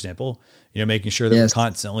here, for example, making sure that we're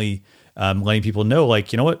constantly letting people know,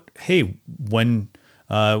 hey, when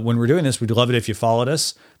we're doing this, we'd love it if you followed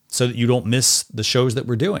us so that you don't miss the shows that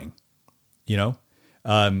we're doing,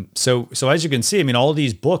 So as you can see, all of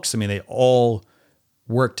these books, they all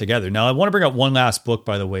work together. Now I want to bring up one last book,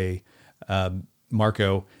 by the way,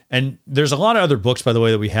 Marco, and there's a lot of other books, by the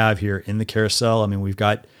way, that we have here in the carousel. We've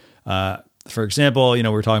got, for example,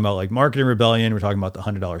 we're talking about like Marketing Rebellion. We're talking about the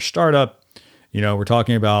 $100 Startup. We're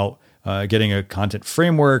talking about getting a content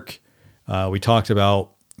framework. We talked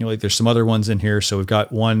about, there's some other ones in here. So we've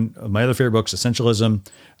got one of my other favorite books, Essentialism.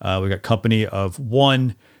 We've got Company of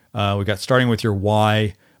One. We got Starting with Your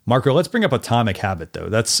Why. Marco, let's bring up Atomic Habit though.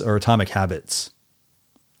 Or Atomic Habits.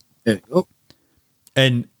 And,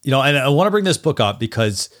 and I want to bring this book up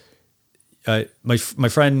because my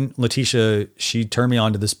friend Letitia, she turned me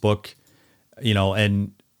on to this book,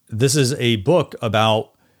 and this is a book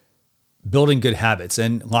about building good habits,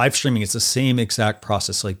 and live streaming. It's the same exact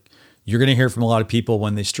process. Like you're going to hear from a lot of people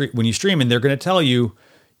when you stream, and they're going to tell you,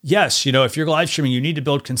 yes, if you're live streaming, you need to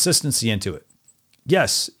build consistency into it.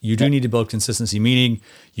 yes, you do need to build consistency, meaning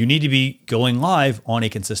you need to be going live on a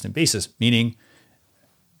consistent basis, meaning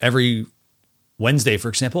every Wednesday, for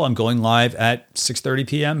example, I'm going live at 6:30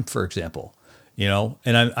 p.m., for example,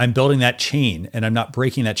 and I'm building that chain and I'm not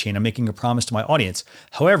breaking that chain. I'm making a promise to my audience.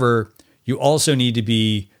 However, you also need to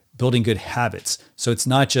be building good habits. So it's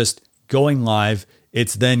not just going live,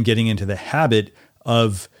 it's then getting into the habit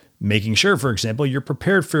of making sure, for example, you're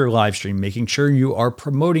prepared for your live stream, making sure you are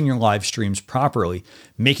promoting your live streams properly,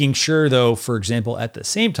 making sure though, for example, at the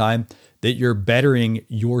same time that you're bettering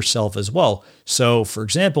yourself as well. So for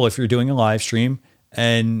example, if you're doing a live stream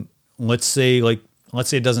and let's say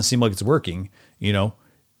it doesn't seem like it's working,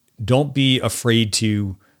 don't be afraid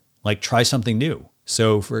to try something new.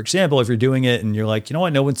 So for example, if you're doing it and you're like, you know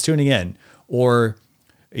what, no one's tuning in, or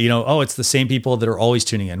it's the same people that are always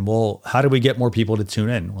tuning in. Well, how do we get more people to tune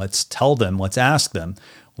in? Let's tell them, let's ask them,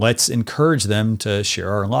 let's encourage them to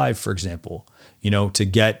share our live, for example, to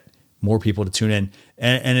get more people to tune in.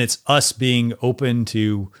 And it's us being open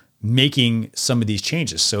to making some of these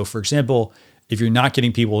changes. So for example, if you're not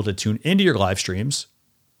getting people to tune into your live streams,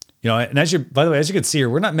 and by the way, as you can see here,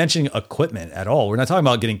 we're not mentioning equipment at all. We're not talking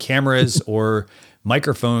about getting cameras or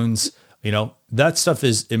microphones. That stuff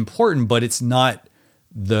is important, but it's not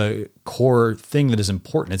the core thing that is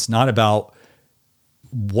important. It's not about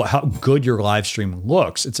how good your live stream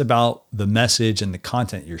looks. It's about the message and the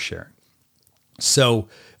content you're sharing. So,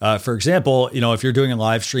 for example, if you're doing a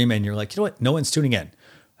live stream and you're like, no one's tuning in.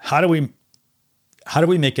 How do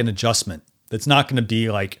we make an adjustment that's not going to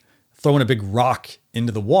be like throwing a big rock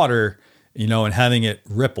into the water, and having it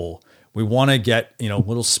ripple? We want to get,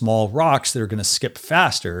 little small rocks that are going to skip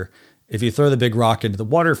faster. If you throw the big rock into the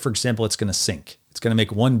water, for example, it's going to sink. It's going to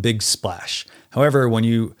make one big splash. However, when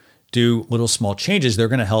you do little small changes, they're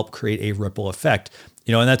going to help create a ripple effect.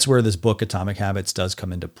 And that's where this book, Atomic Habits, does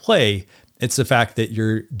come into play. It's the fact that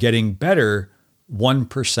you're getting better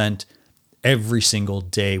 1% every single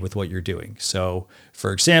day with what you're doing. So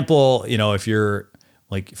for example, if you're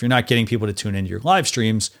not getting people to tune into your live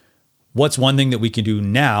streams, what's one thing that we can do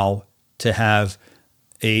now to have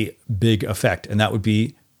a big effect? And that would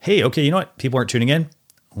be, hey, okay, you know what? People aren't tuning in.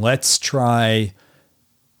 Let's try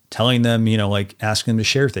telling them, asking them to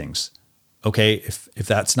share things. Okay, if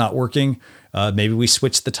that's not working, maybe we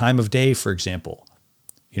switch the time of day, for example.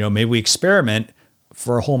 Maybe we experiment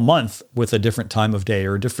for a whole month with a different time of day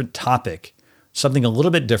or a different topic, something a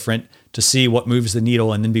little bit different to see what moves the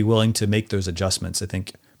needle, and then be willing to make those adjustments. I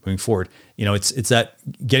think moving forward, it's that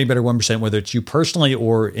getting better 1%, whether it's you personally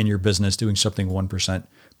or in your business, doing something 1%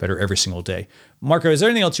 better every single day. Marco, is there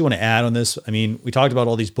anything else you want to add on this? I mean, we talked about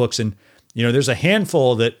all these books, and there's a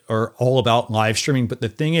handful that are all about live streaming, but the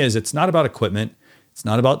thing is, it's not about equipment. It's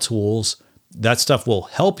not about tools. That stuff will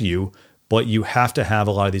help you, but you have to have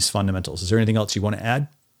a lot of these fundamentals. Is there anything else you want to add?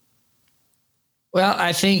 Well,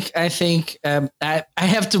 I think I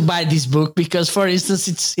have to buy this book because, for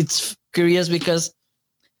instance, it's curious because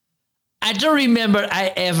I don't remember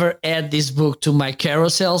I ever add this book to my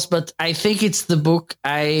carousels, but I think it's the book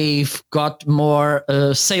I've got more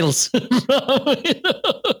sales from,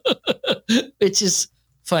 which is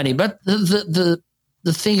funny. But the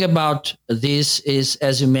thing about this is,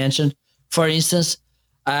 as you mentioned, for instance,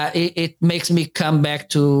 it makes me come back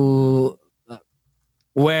to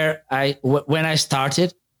when I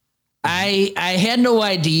started. I had no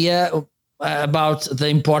idea about the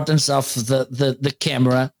importance of the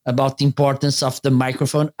camera, about the importance of the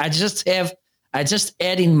microphone. I just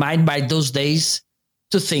had in mind by those days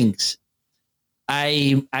two things.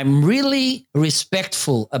 I'm really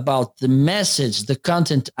respectful about the message, the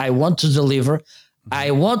content I want to deliver.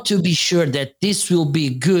 I want to be sure that this will be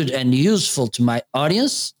good and useful to my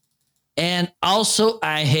audience. And also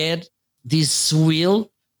I had this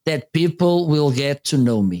will that people will get to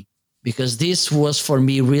know me, because this was for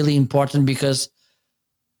me really important, because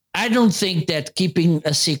I don't think that keeping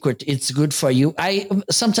a secret, it's good for you.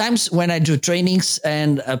 Sometimes when I do trainings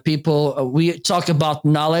and we talk about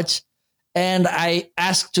knowledge, and I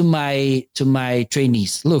ask to my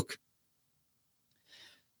trainees, look,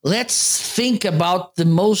 let's think about the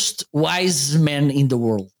most wise man in the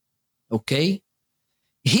world. Okay.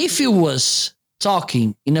 If he was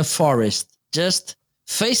talking in a forest, just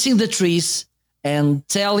facing the trees and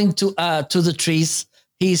telling to the trees,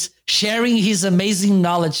 he's sharing his amazing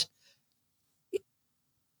knowledge,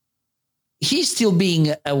 he's still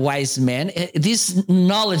being a wise man. This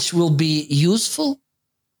knowledge will be useful.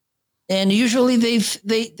 And usually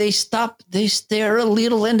they stop, they stare a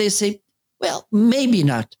little, and they say, well, maybe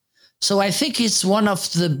not. So I think it's one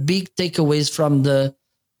of the big takeaways from the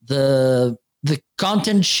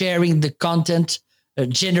content sharing, the content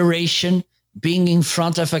generation, being in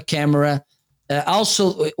front of a camera.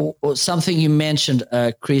 Also, something you mentioned,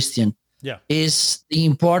 Christian, is the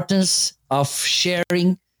importance of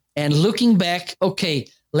sharing and looking back. Okay,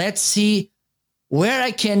 let's see where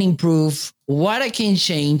I can improve, what I can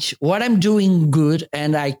change, what I'm doing good,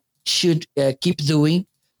 and I should keep doing,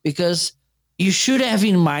 because you should have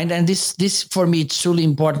in mind, and this for me, it's truly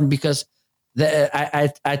important, because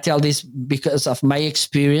I tell this because of my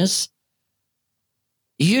experience.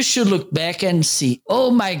 You should look back and see,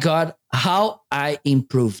 oh my God, how I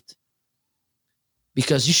improved.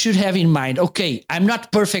 Because you should have in mind, okay, I'm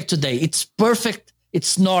not perfect today. It's perfect.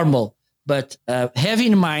 It's normal. But have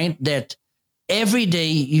in mind that every day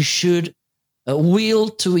you should will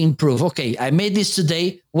to improve. Okay, I made this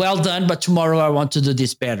today. Well done. But tomorrow I want to do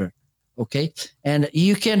this better. Okay. And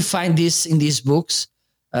you can find this in these books.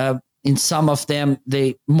 In some of them,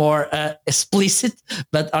 they more explicit,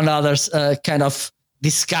 but on others kind of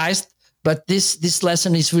disguised. But this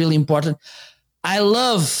lesson is really important. I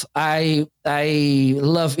love, even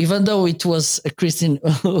though it was a Christian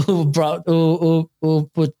who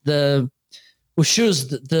chose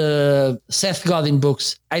the Seth Godin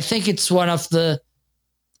books. I think it's one of the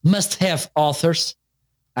must-have authors.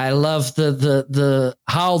 I love the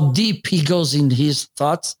how deep he goes in his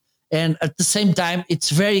thoughts, and at the same time, it's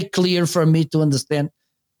very clear for me to understand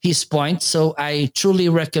his point. So I truly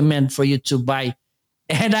recommend for you to buy.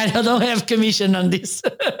 And I don't have commission on this.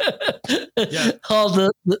 All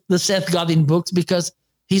the Seth Godin books, because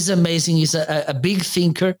he's amazing. He's a big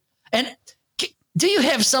thinker. And do you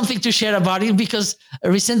have something to share about him? Because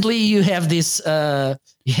recently you have this,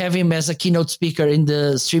 you have him as a keynote speaker in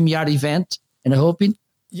the StreamYard event, and I hope it.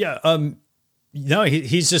 Yeah. No,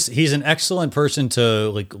 he's an excellent person to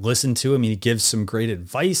listen to. I mean, he gives some great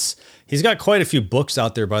advice. He's got quite a few books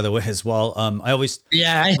out there, by the way, as well. I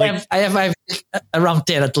have around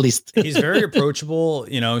 10 at least. He's very approachable,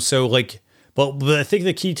 so but I think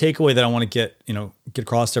the key takeaway that I want to get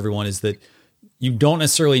across to everyone is that you don't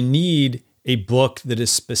necessarily need a book that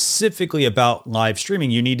is specifically about live streaming.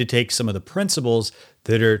 You need to take some of the principles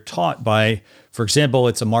that are taught by, for example,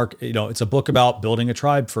 it's a book about building a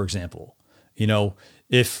tribe, for example.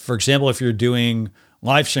 If you're doing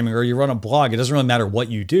live streaming or you run a blog, it doesn't really matter what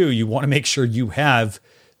you do. You want to make sure you have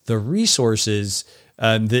the resources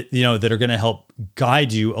that are going to help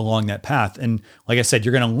guide you along that path. And like I said,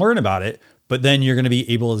 you're going to learn about it, but then you're going to be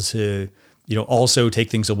able to, also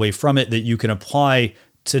take things away from it that you can apply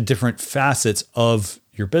to different facets of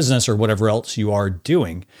your business or whatever else you are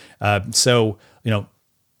doing. I'd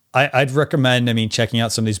recommend, checking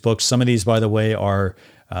out some of these books. Some of these, by the way, are,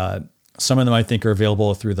 some of them I think are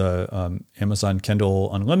available through the Amazon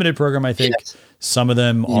Kindle Unlimited program. I think some of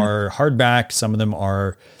them are hardback. Some of them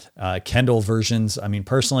are Kindle versions.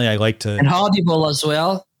 Personally, I like to, and Audible as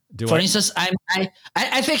well. For instance, I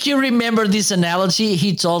think you remember this analogy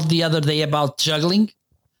he told the other day about juggling,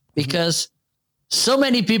 because so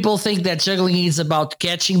many people think that juggling is about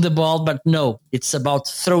catching the ball, but no, it's about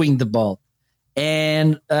throwing the ball.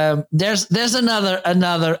 And there's another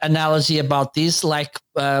analogy about this. Like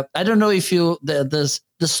I don't know if the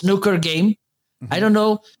snooker game. I don't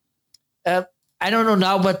know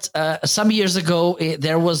now, but some years ago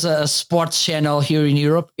there was a sports channel here in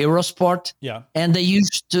Europe, Eurosport. Yeah, and they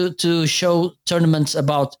used to show tournaments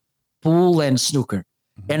about pool and snooker.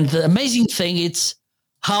 And the amazing thing is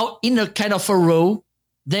how in a kind of a row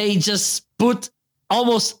they just put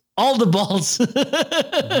almost all the balls.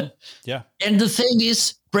 Yeah. And the thing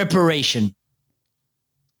is preparation.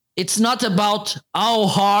 It's not about how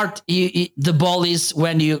hard the ball is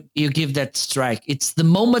when you give that strike. It's the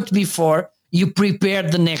moment before you prepare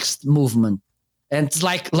the next movement. And it's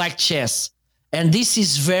like chess. And this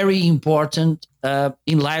is very important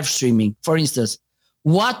in live streaming. For instance,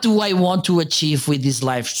 what do I want to achieve with this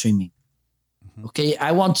live streaming? Okay,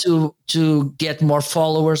 I want to get more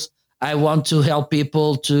followers. I want to help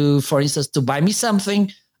people to, for instance, to buy me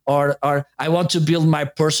something, or I want to build my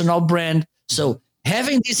personal brand. So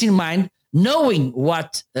having this in mind, knowing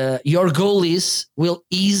what your goal is, will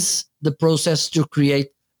ease the process to create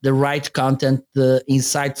the right content, the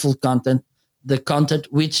insightful content, the content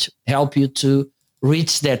which help you to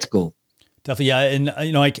reach that goal. Definitely. Yeah. And,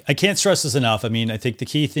 I can't stress this enough. I think the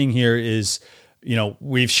key thing here is,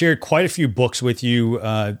 we've shared quite a few books with you,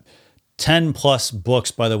 10 plus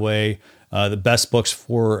books, by the way, the best books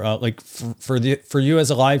for you as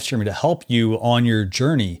a live streamer to help you on your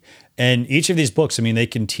journey. And each of these books, they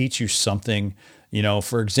can teach you something.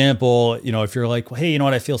 For example, if you're like, well, hey, you know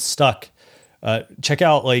what, I feel stuck. Check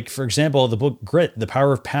out, for example, the book Grit, The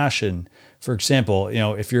Power of Passion For example,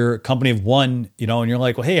 if you're a company of one, and you're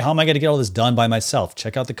like, well, hey, how am I going to get all this done by myself?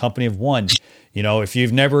 Check out the company of one. If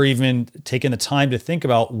you've never even taken the time to think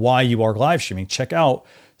about why you are live streaming, check out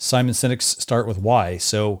Simon Sinek's Start With Why.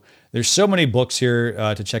 So there's so many books here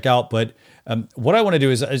to check out. But what I want to do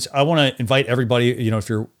is I want to invite everybody, if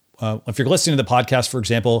you're listening to the podcast, for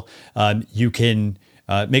example, you can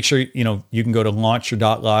make sure, you can go to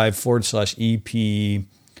launcher.live/EP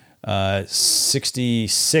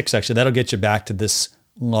 66. Actually, that'll get you back to this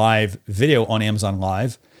live video on Amazon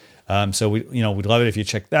Live. So we'd love it if you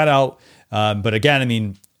check that out. But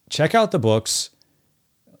again, check out the books,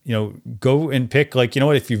 go and pick,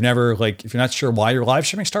 if you're not sure why you're live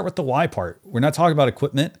streaming, start with the why part. We're not talking about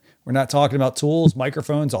equipment. We're not talking about tools,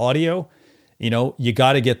 microphones, audio. You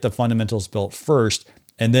got to get the fundamentals built first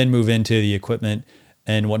and then move into the equipment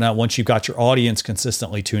and whatnot once you've got your audience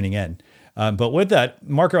consistently tuning in. But with that,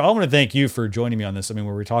 Marco, I want to thank you for joining me on this.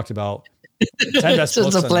 Where we talked about 10 best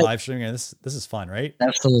books on live streaming, and this is fun, right?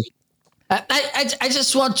 Absolutely. I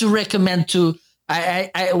just want to recommend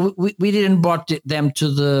we didn't brought them to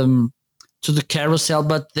the carousel,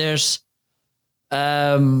 but there's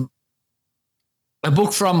a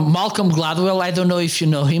book from Malcolm Gladwell. I don't know if you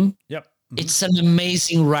know him. Yep. Mm-hmm. It's an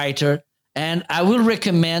amazing writer, and I will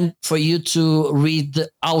recommend for you to read The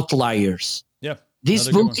Outliers. Yeah. This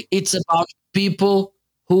book, it's about people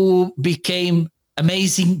who became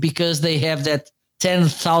amazing because they have that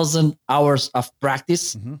 10,000 hours of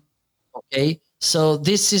practice. Mm-hmm. Okay. So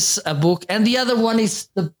this is a book. And the other one is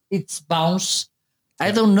it's Bounce. Yeah.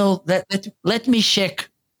 I don't know that. Let me check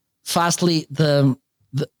fastly the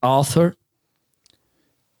author.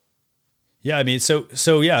 Yeah.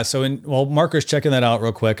 While Marco's checking that out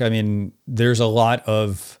real quick, there's a lot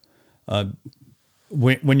of,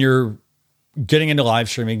 when you're getting into live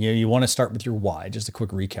streaming, you want to start with your why. Just a quick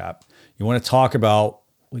recap. You want to talk about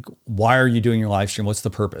why are you doing your live stream? What's the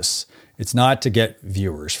purpose? It's not to get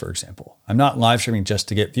viewers, for example. I'm not live streaming just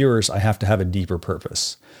to get viewers. I have to have a deeper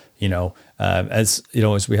purpose. As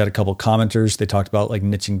we had a couple of commenters, they talked about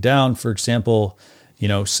niching down, for example.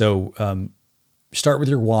 Start with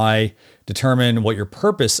your why, determine what your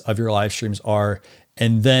purpose of your live streams are,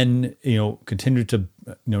 and then continue to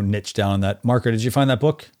niche down on that. Marco, did you find that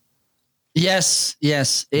book? Yes.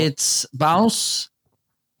 It's Bounce,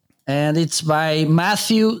 and it's by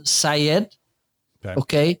Matthew Syed.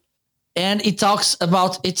 Okay. And it talks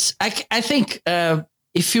about I think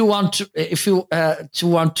if you want to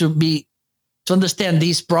understand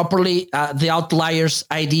this properly, the Outliers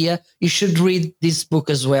idea, you should read this book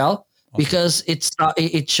as well, because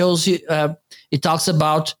it shows you, it talks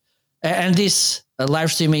about, and this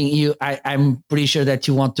live streaming, I'm pretty sure that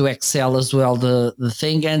you want to excel as well, the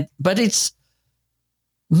thing, but it's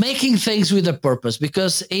making things with a purpose,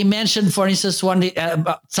 because he mentioned, for instance,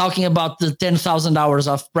 talking about the 10,000 hours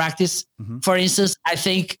of practice. Mm-hmm. For instance, I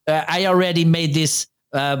think I already made this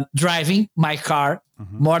driving my car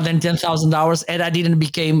more than 10,000 hours, and I didn't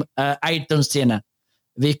become Ayrton Senna,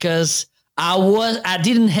 because I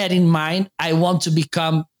didn't have in mind I want to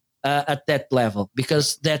become at that level,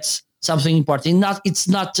 because that's something important. It's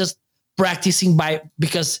not just practicing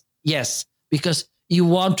because you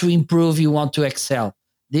want to improve, you want to excel.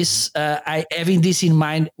 This having this in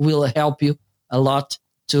mind will help you a lot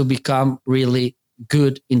to become really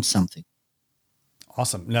good in something.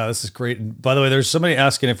 Awesome. No, this is great. And by the way, there's somebody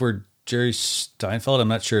asking if we're Jerry Steinfeld. I'm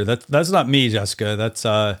not sure. That's not me, Jessica. That's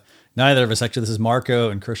neither of us. Actually, this is Marco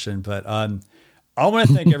and Christian. But I want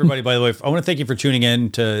to thank everybody, by the way. I want to thank you for tuning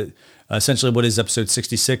in to essentially what is episode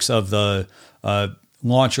 66 of the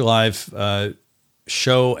Launch Your Live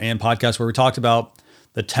show and podcast, where we talked about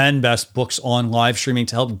the 10 best books on live streaming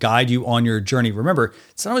to help guide you on your journey. Remember,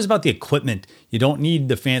 it's not always about the equipment. You don't need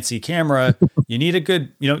the fancy camera. You need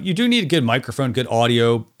you do need a good microphone, good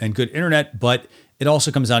audio, and good internet, but it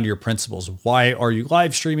also comes down to your principles. Why are you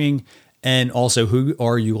live streaming? And also, who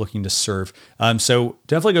are you looking to serve? So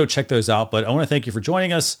definitely go check those out. But I want to thank you for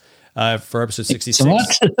joining us for episode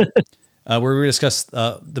 66, where we discuss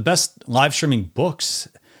the best live streaming books.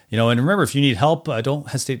 And remember, if you need help, don't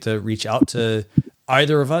hesitate to reach out to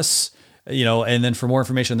either of us, and then for more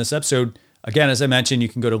information on this episode, again, as I mentioned, you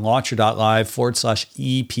can go to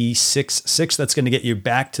launcher.live/EP66. That's going to get you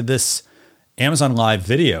back to this Amazon Live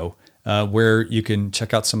video, where you can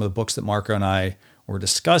check out some of the books that Marco and I were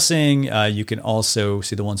discussing. You can also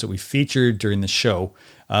see the ones that we featured during the show,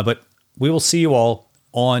 but we will see you all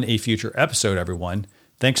on a future episode, everyone.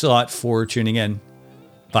 Thanks a lot for tuning in.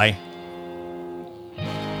 Bye.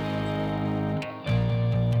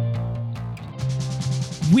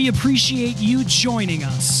 We appreciate you joining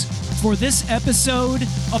us. for this episode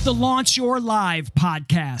of the Launch Your Live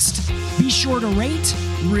podcast. Be sure to rate,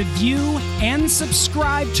 review, and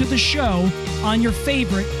subscribe to the show on your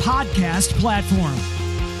favorite podcast platform.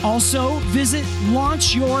 Also, visit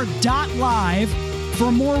launchyour.live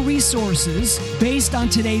for more resources based on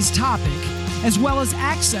today's topic, as well as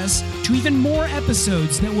access to even more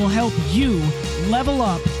episodes that will help you level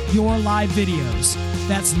up your live videos.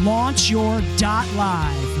 That's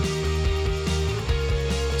launchyour.live.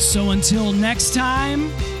 So until next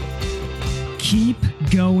time, keep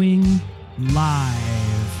going live.